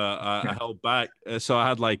 Wow. But I held back. So I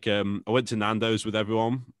had like I went to Nando's with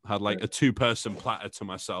everyone, had like a 2-person platter to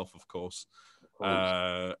myself, of course.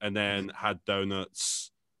 And then had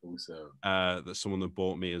donuts Also, that someone had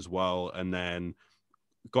bought me as well. And then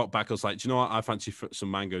got back. I was like, do you know what? I fancy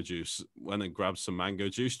some mango juice. Went and grabbed some mango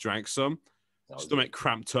juice, drank some. Stomach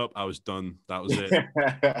cramped up. I was done. That was it. And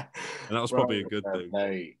that was probably a good thing.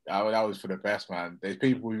 That was for the best, man. There's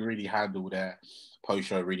people who really handle their post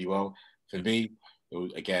show really well. For me, it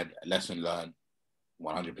was, again, a lesson learned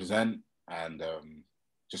 100%. And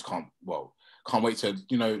just can't wait to,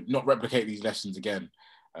 not replicate these lessons again,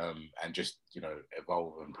 and just,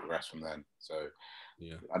 evolve and progress from then. So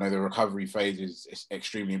I know the recovery phase is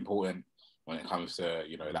extremely important when it comes to,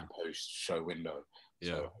 that post-show window.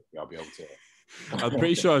 So I'll be able to... I'm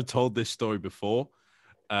pretty sure I've told this story before.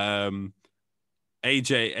 AJ,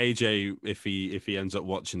 if he ends up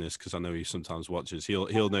watching this, because I know he sometimes watches,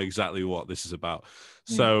 he'll know exactly what this is about.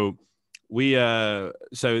 So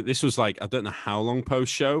so this was like, I don't know how long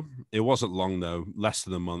post show. It wasn't long though, less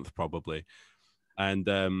than a month probably. And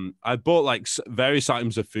I bought like various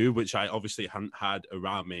items of food which I obviously hadn't had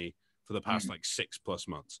around me for the past like 6+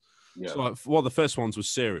 months. So the first ones was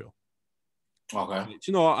cereal. Okay. Do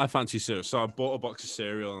you know what? I fancy cereal. So I bought a box of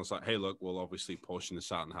cereal and I was like, hey, look, we'll obviously portion this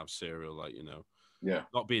out and have cereal, like,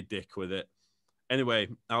 not be a dick with it. Anyway,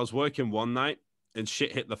 I was working one night and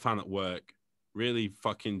shit hit the fan at work. Really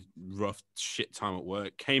fucking rough shit time at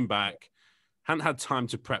work. Came back, hadn't had time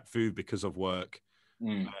to prep food because of work.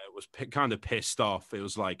 Was kind of pissed off. It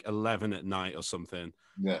was like 11 at night or something.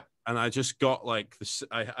 Yeah. And I just got like this.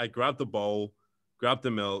 I grabbed the bowl, grabbed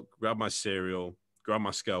the milk, grabbed my cereal, grabbed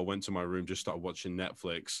my scale, went to my room, just started watching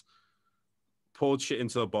Netflix, poured shit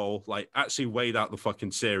into the bowl, like actually weighed out the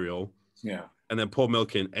fucking cereal. Yeah. And then poured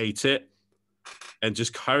milk in, ate it, and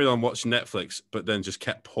just carried on watching Netflix, but then just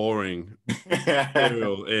kept pouring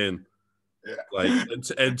cereal in. Like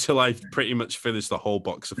until I pretty much finished the whole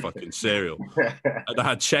box of fucking cereal. And I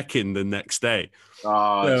had check-in the next day.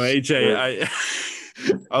 AJ,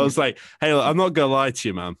 I was like, hey, look, I'm not gonna lie to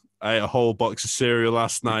you, man. I ate a whole box of cereal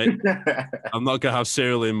last night. I'm not gonna have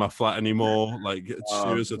cereal in my flat anymore. Like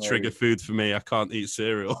cereal's a trigger food for me. I can't eat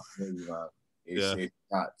cereal. It's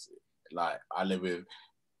nuts. Like I live with,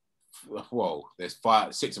 there's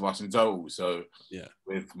 6 of us in total. So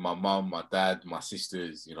with my mum, my dad, my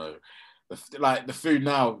sisters, the food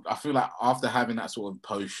now, I feel like after having that sort of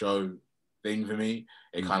post-show thing for me,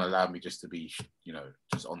 it kind of allowed me just to be,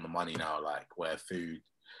 just on the money now, like where food,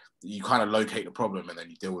 you kind of locate the problem and then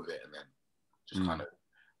you deal with it and then just kind of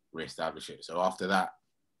reestablish it. So after that,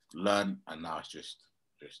 learn, and now it's just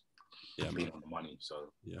being on the money.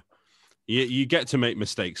 So you get to make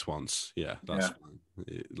mistakes once. That's fine.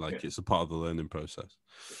 It's a part of the learning process.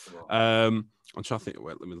 I'm trying to think.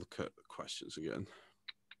 Wait, let me look at the questions again.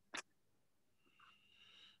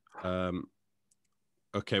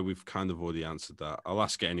 Okay, we've kind of already answered that. I'll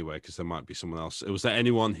ask it anyway because there might be someone else. Was there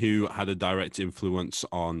anyone who had a direct influence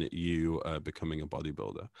on you becoming a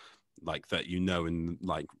bodybuilder, like that in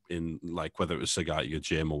whether it was a guy at your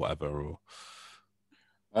gym or whatever? Or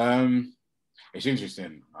it's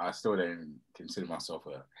interesting. I still don't consider myself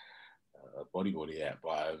a bodybuilder yet,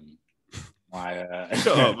 but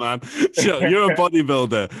shut up, man. Shut up. You're a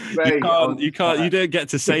bodybuilder. You don't get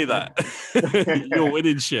to say that. You're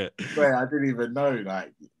winning shit. Mate, I didn't even know.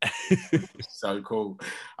 Like, so cool.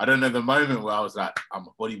 I don't know the moment where I was like, I'm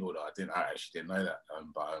a bodybuilder. I actually didn't know that.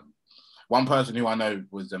 But one person who I know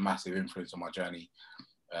was a massive influence on my journey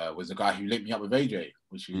was the guy who linked me up with AJ,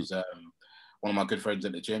 which is one of my good friends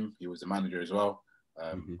at the gym. He was the manager as well.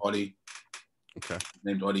 Ollie. Okay.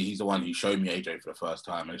 Named Ollie. He's the one who showed me AJ for the first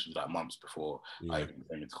time. And this was like months before I even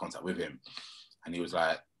came into contact with him. And he was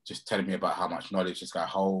like, just telling me about how much knowledge this guy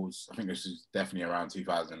holds. I think this was definitely around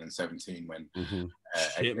 2017 when...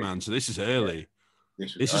 Shit, man. So this is early.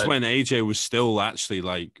 This is when AJ was still actually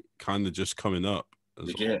like kind of just coming up.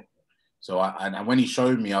 Legit. So and when he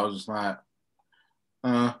showed me, I was just like,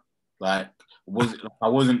 I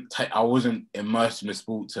wasn't immersed in the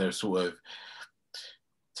sport to sort of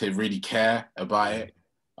to really care about it.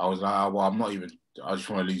 I was like, well, I just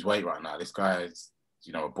want to lose weight right now. This guy is,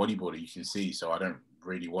 a bodybuilder, you can see, so I don't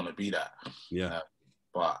really want to be that.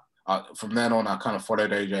 But from then on, I kind of followed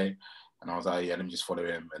AJ, and I was like, let me just follow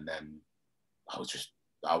him. And then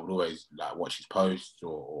I would always like watch his posts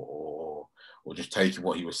or just take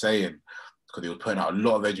what he was saying, because he was putting out a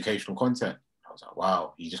lot of educational content. I was like,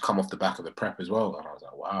 wow, he just come off the back of the prep as well. And I was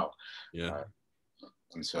like, wow.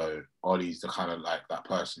 And so Ollie's the kind of like that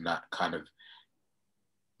person that kind of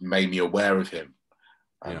made me aware of him.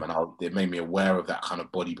 And it made me aware of that kind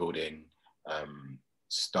of bodybuilding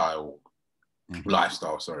style,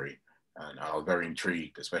 lifestyle, sorry. And I was very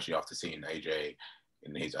intrigued, especially after seeing AJ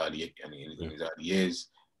in his early years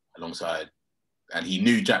alongside, and he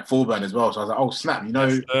knew Jack Thorburn as well. So I was like, oh snap, you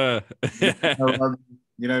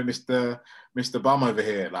know, Mr. Bum over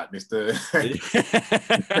here, like Mr.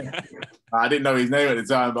 I didn't know his name at the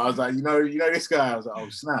time, but I was like, you know this guy. I was like, oh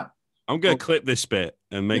snap. I'm gonna clip this bit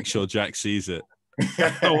and make sure Jack sees it.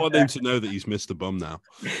 I want him to know that he's Mr. Bum now.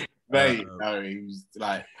 Mate, no, he was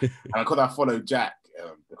like, and because I followed Jack,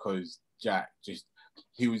 because Jack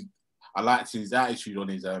I liked his attitude on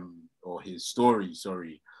his or his story,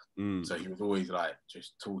 sorry. So he was always like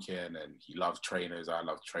just talking, and he loved trainers. I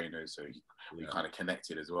loved trainers, so we kind of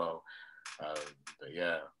connected as well. But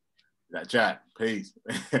yeah, that Jack, please.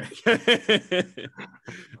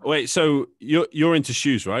 Wait, so you're into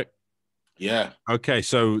shoes, right? Yeah. Okay,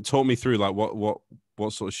 so talk me through like what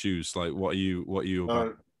sort of shoes? Like what are you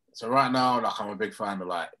about? So right now, like I'm a big fan of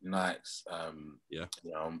like Nikes. Yeah.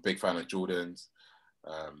 You know, I'm a big fan of Jordans.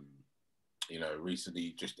 You know,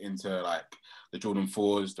 recently just into like the Jordan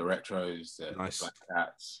 4s, the retros, the Black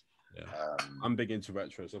Cats. Yeah. I'm big into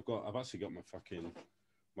retros. I've actually got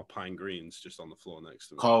my pine greens just on the floor next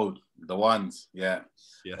to me. Cold, the ones, yeah.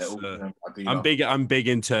 Yes. I'm big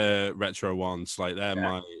into retro ones. Like they're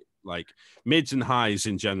my like mids and highs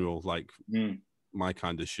in general, like my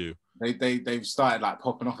kind of shoe. They've started like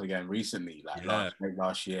popping off again recently, like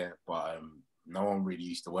last year, but no one really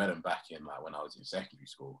used to wear them back in like when I was in secondary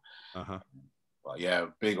school. But yeah,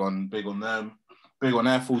 big on them, big on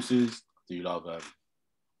Air Forces. Do love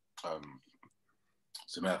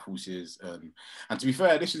some Air Forces, and to be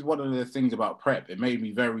fair, this is one of the things about prep. It made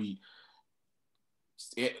me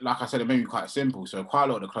like I said, it made me quite simple. So quite a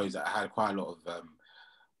lot of the clothes that I had, quite a lot of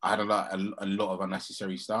I had a lot of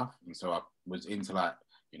unnecessary stuff, and so I was into like,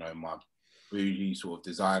 you know, my bougie sort of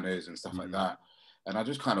designers and stuff like that, and I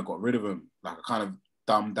just kind of got rid of them. Like I kind of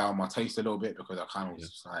dumbed down my taste a little bit because I kind of was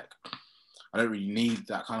just like, I don't really need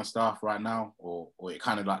that kind of stuff right now, or it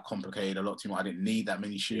kind of like complicated a lot too much. I didn't need that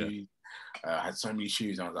many shoes. I had so many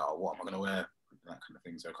shoes, and I was like, oh, what am I gonna wear? That kind of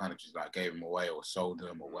thing. So I kind of just like gave them away or sold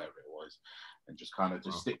them or whatever it was, and just kind of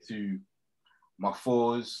stick to my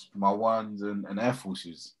 4s, my 1s, and Air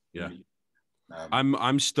Forces. Yeah. Really.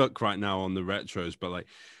 I'm stuck right now on the retros, but like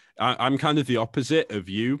I'm kind of the opposite of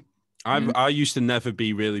you. I used to never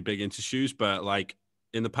be really big into shoes, but like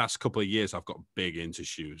in the past couple of years, I've got big into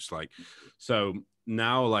shoes. Like, so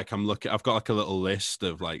now like I've got like a little list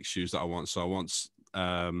of like shoes that I want. So I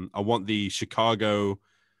want the Chicago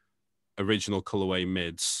original colorway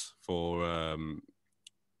mids for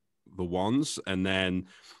the ones, and then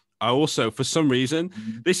I also, for some reason,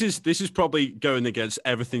 this is probably going against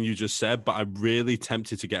everything you just said, but I'm really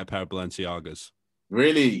tempted to get a pair of Balenciagas.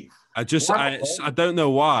 Really? I don't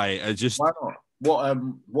know why. Why not?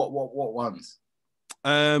 What ones?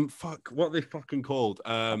 Fuck, what are they fucking called?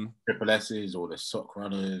 Triple S's or the sock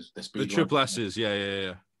runners, the Triple S's,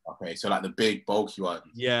 yeah. Okay, so like the big bulky ones.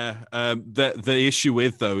 Yeah. The issue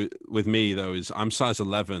with me though is I'm size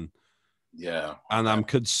 11. Yeah. And I'm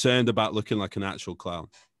concerned about looking like an actual clown.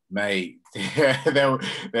 Mate, they're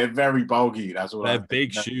very bulky. That's all. They're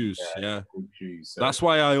big shoes. Yeah. Big shoes, so. That's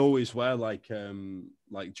why I always wear like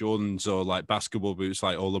Jordans or like basketball boots,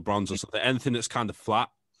 like or LeBrons or something. Anything that's kind of flat.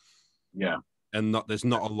 Yeah. And there's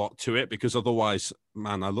not a lot to it, because otherwise,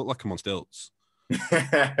 man, I look like I'm on stilts. So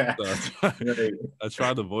I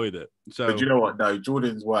try to avoid it. So, but you know what? No,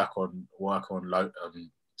 Jordans work on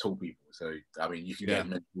tall people. So I mean, you can get as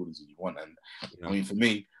many Jordans as you want. And I mean, for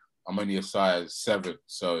me, I'm only a size 7,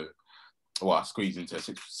 so I squeeze into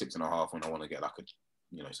 6.5 when I want to get like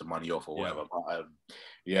some money off or whatever. But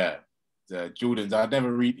the Jordans, I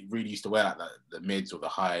never really used to wear like the mids or the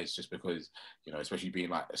highs, just because, especially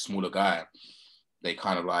being like a smaller guy, they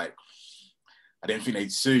kind of like, I didn't think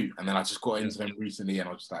they'd suit. And then I just got into them recently, and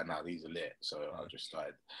I was just like, nah, these are lit. So I just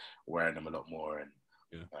started wearing them a lot more, and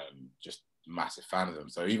just massive fan of them.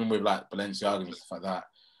 So even with like Balenciagas and stuff like that,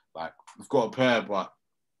 like I've got a pair, but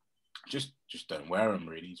just don't wear them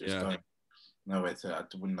really. Just don't know where to. I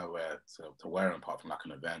wouldn't know where to wear them apart from like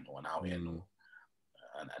an event or an outing,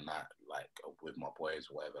 and that like with my boys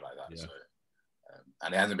or whatever like that. Yeah. So.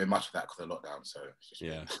 And it hasn't been much of that because of lockdown. So it's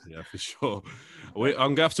just yeah, for sure.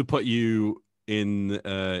 I'm gonna have to put you in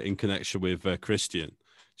connection with Christian.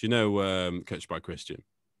 Do you know Coached by Christian?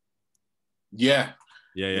 Yeah.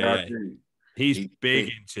 He's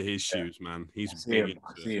big into his shoes, man. He's big into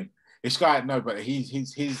I see him. This guy, no, but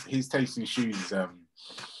his taste in shoes,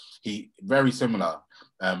 he very similar.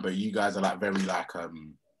 But you guys are like very like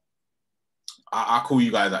I call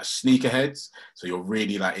you guys like sneakerheads. So you're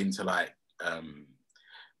really like into like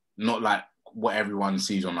not like what everyone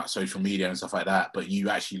sees on like social media and stuff like that, but you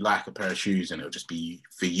actually like a pair of shoes and it'll just be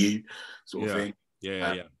for you, sort of thing.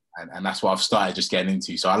 Yeah. And that's what I've started just getting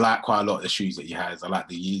into. So I like quite a lot of the shoes that he has. I like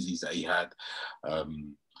the Yeezys that he had,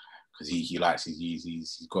 because he likes his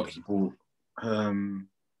Yeezys. He bought.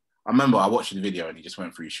 I remember I watched the video and he just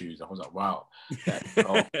went through his shoes. I was like, wow.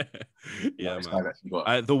 Yeah, man.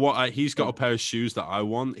 He's got a pair of shoes that I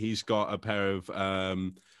want. He's got a pair of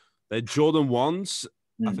they're Jordan 1s.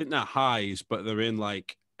 I think they're highs, but they're in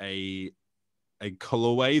like a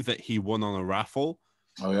colorway that he won on a raffle.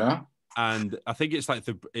 Oh yeah. And I think it's like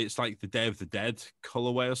the Day of the Dead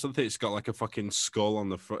colorway or something. It's got like a fucking skull on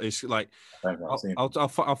the front. It's like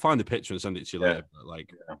I'll find a picture and send it to you later. But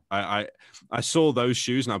like I saw those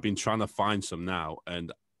shoes and I've been trying to find some now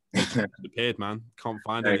and it's disappeared, man. Can't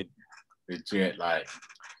find any. Legit, like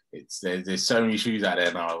there's so many shoes out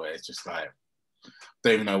there now where it's just like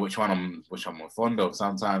don't even know which one I'm fond of.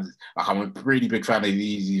 Sometimes like I'm a really big fan of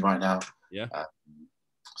these right now. Yeah.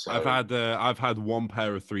 So I've had one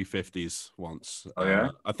pair of 350s once. Oh yeah.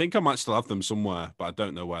 I think I might still have them somewhere, but I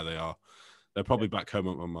don't know where they are. They're probably back home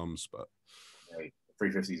at my mum's. But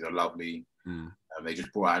 350s are lovely. They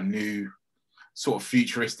just brought out a new sort of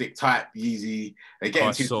futuristic type Yeezy.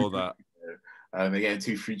 I saw that. They're getting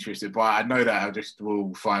too futuristic, but I know that I just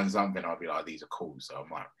will find something. I'll be like, these are cool. So I'm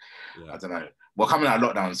like, I don't know. We're coming out of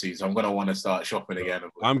lockdown soon, so I'm gonna want to start shopping again.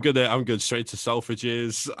 I'm good straight to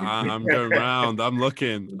Selfridges. I'm going around. I'm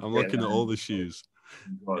looking at all the shoes.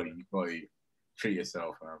 You got to treat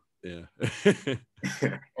yourself, man. Yeah.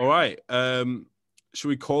 All right. Should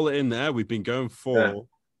we call it in there? We've been going for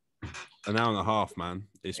an hour and a half, man.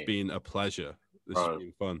 It's been a pleasure. This has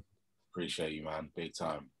been fun. Appreciate you, man. Big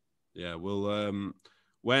time. Yeah, we'll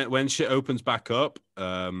when shit opens back up,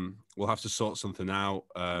 we'll have to sort something out.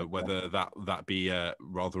 Whether that be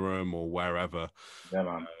Rotherham or wherever. Yeah,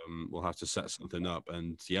 man. We'll have to set something up,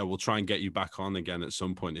 and we'll try and get you back on again at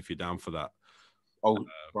some point if you're down for that. Oh,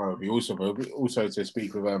 bro, it'd be also to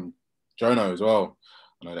speak with Jono as well.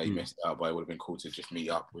 I know that he missed out, but it would have been cool to just meet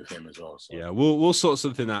up with him as well. So. Yeah, we'll sort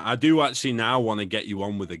something out. I do actually now want to get you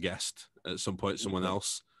on with a guest at some point, someone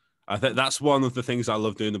else. I think that's one of the things I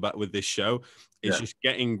love doing with this show is just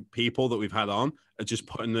getting people that we've had on and just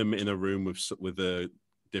putting them in a room with a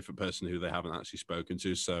different person who they haven't actually spoken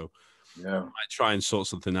to. So I might try and sort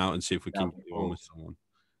something out and see if we can get you on with someone.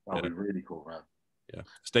 That would be really cool, man. Yeah.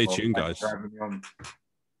 Stay tuned, guys. Thank you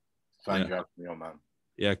for having me on, man.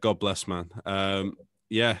 Yeah, God bless, man.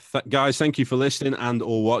 Guys, thank you for listening and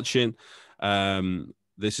or watching.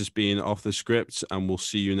 This has been Off the Script, and we'll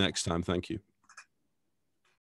see you next time. Thank you.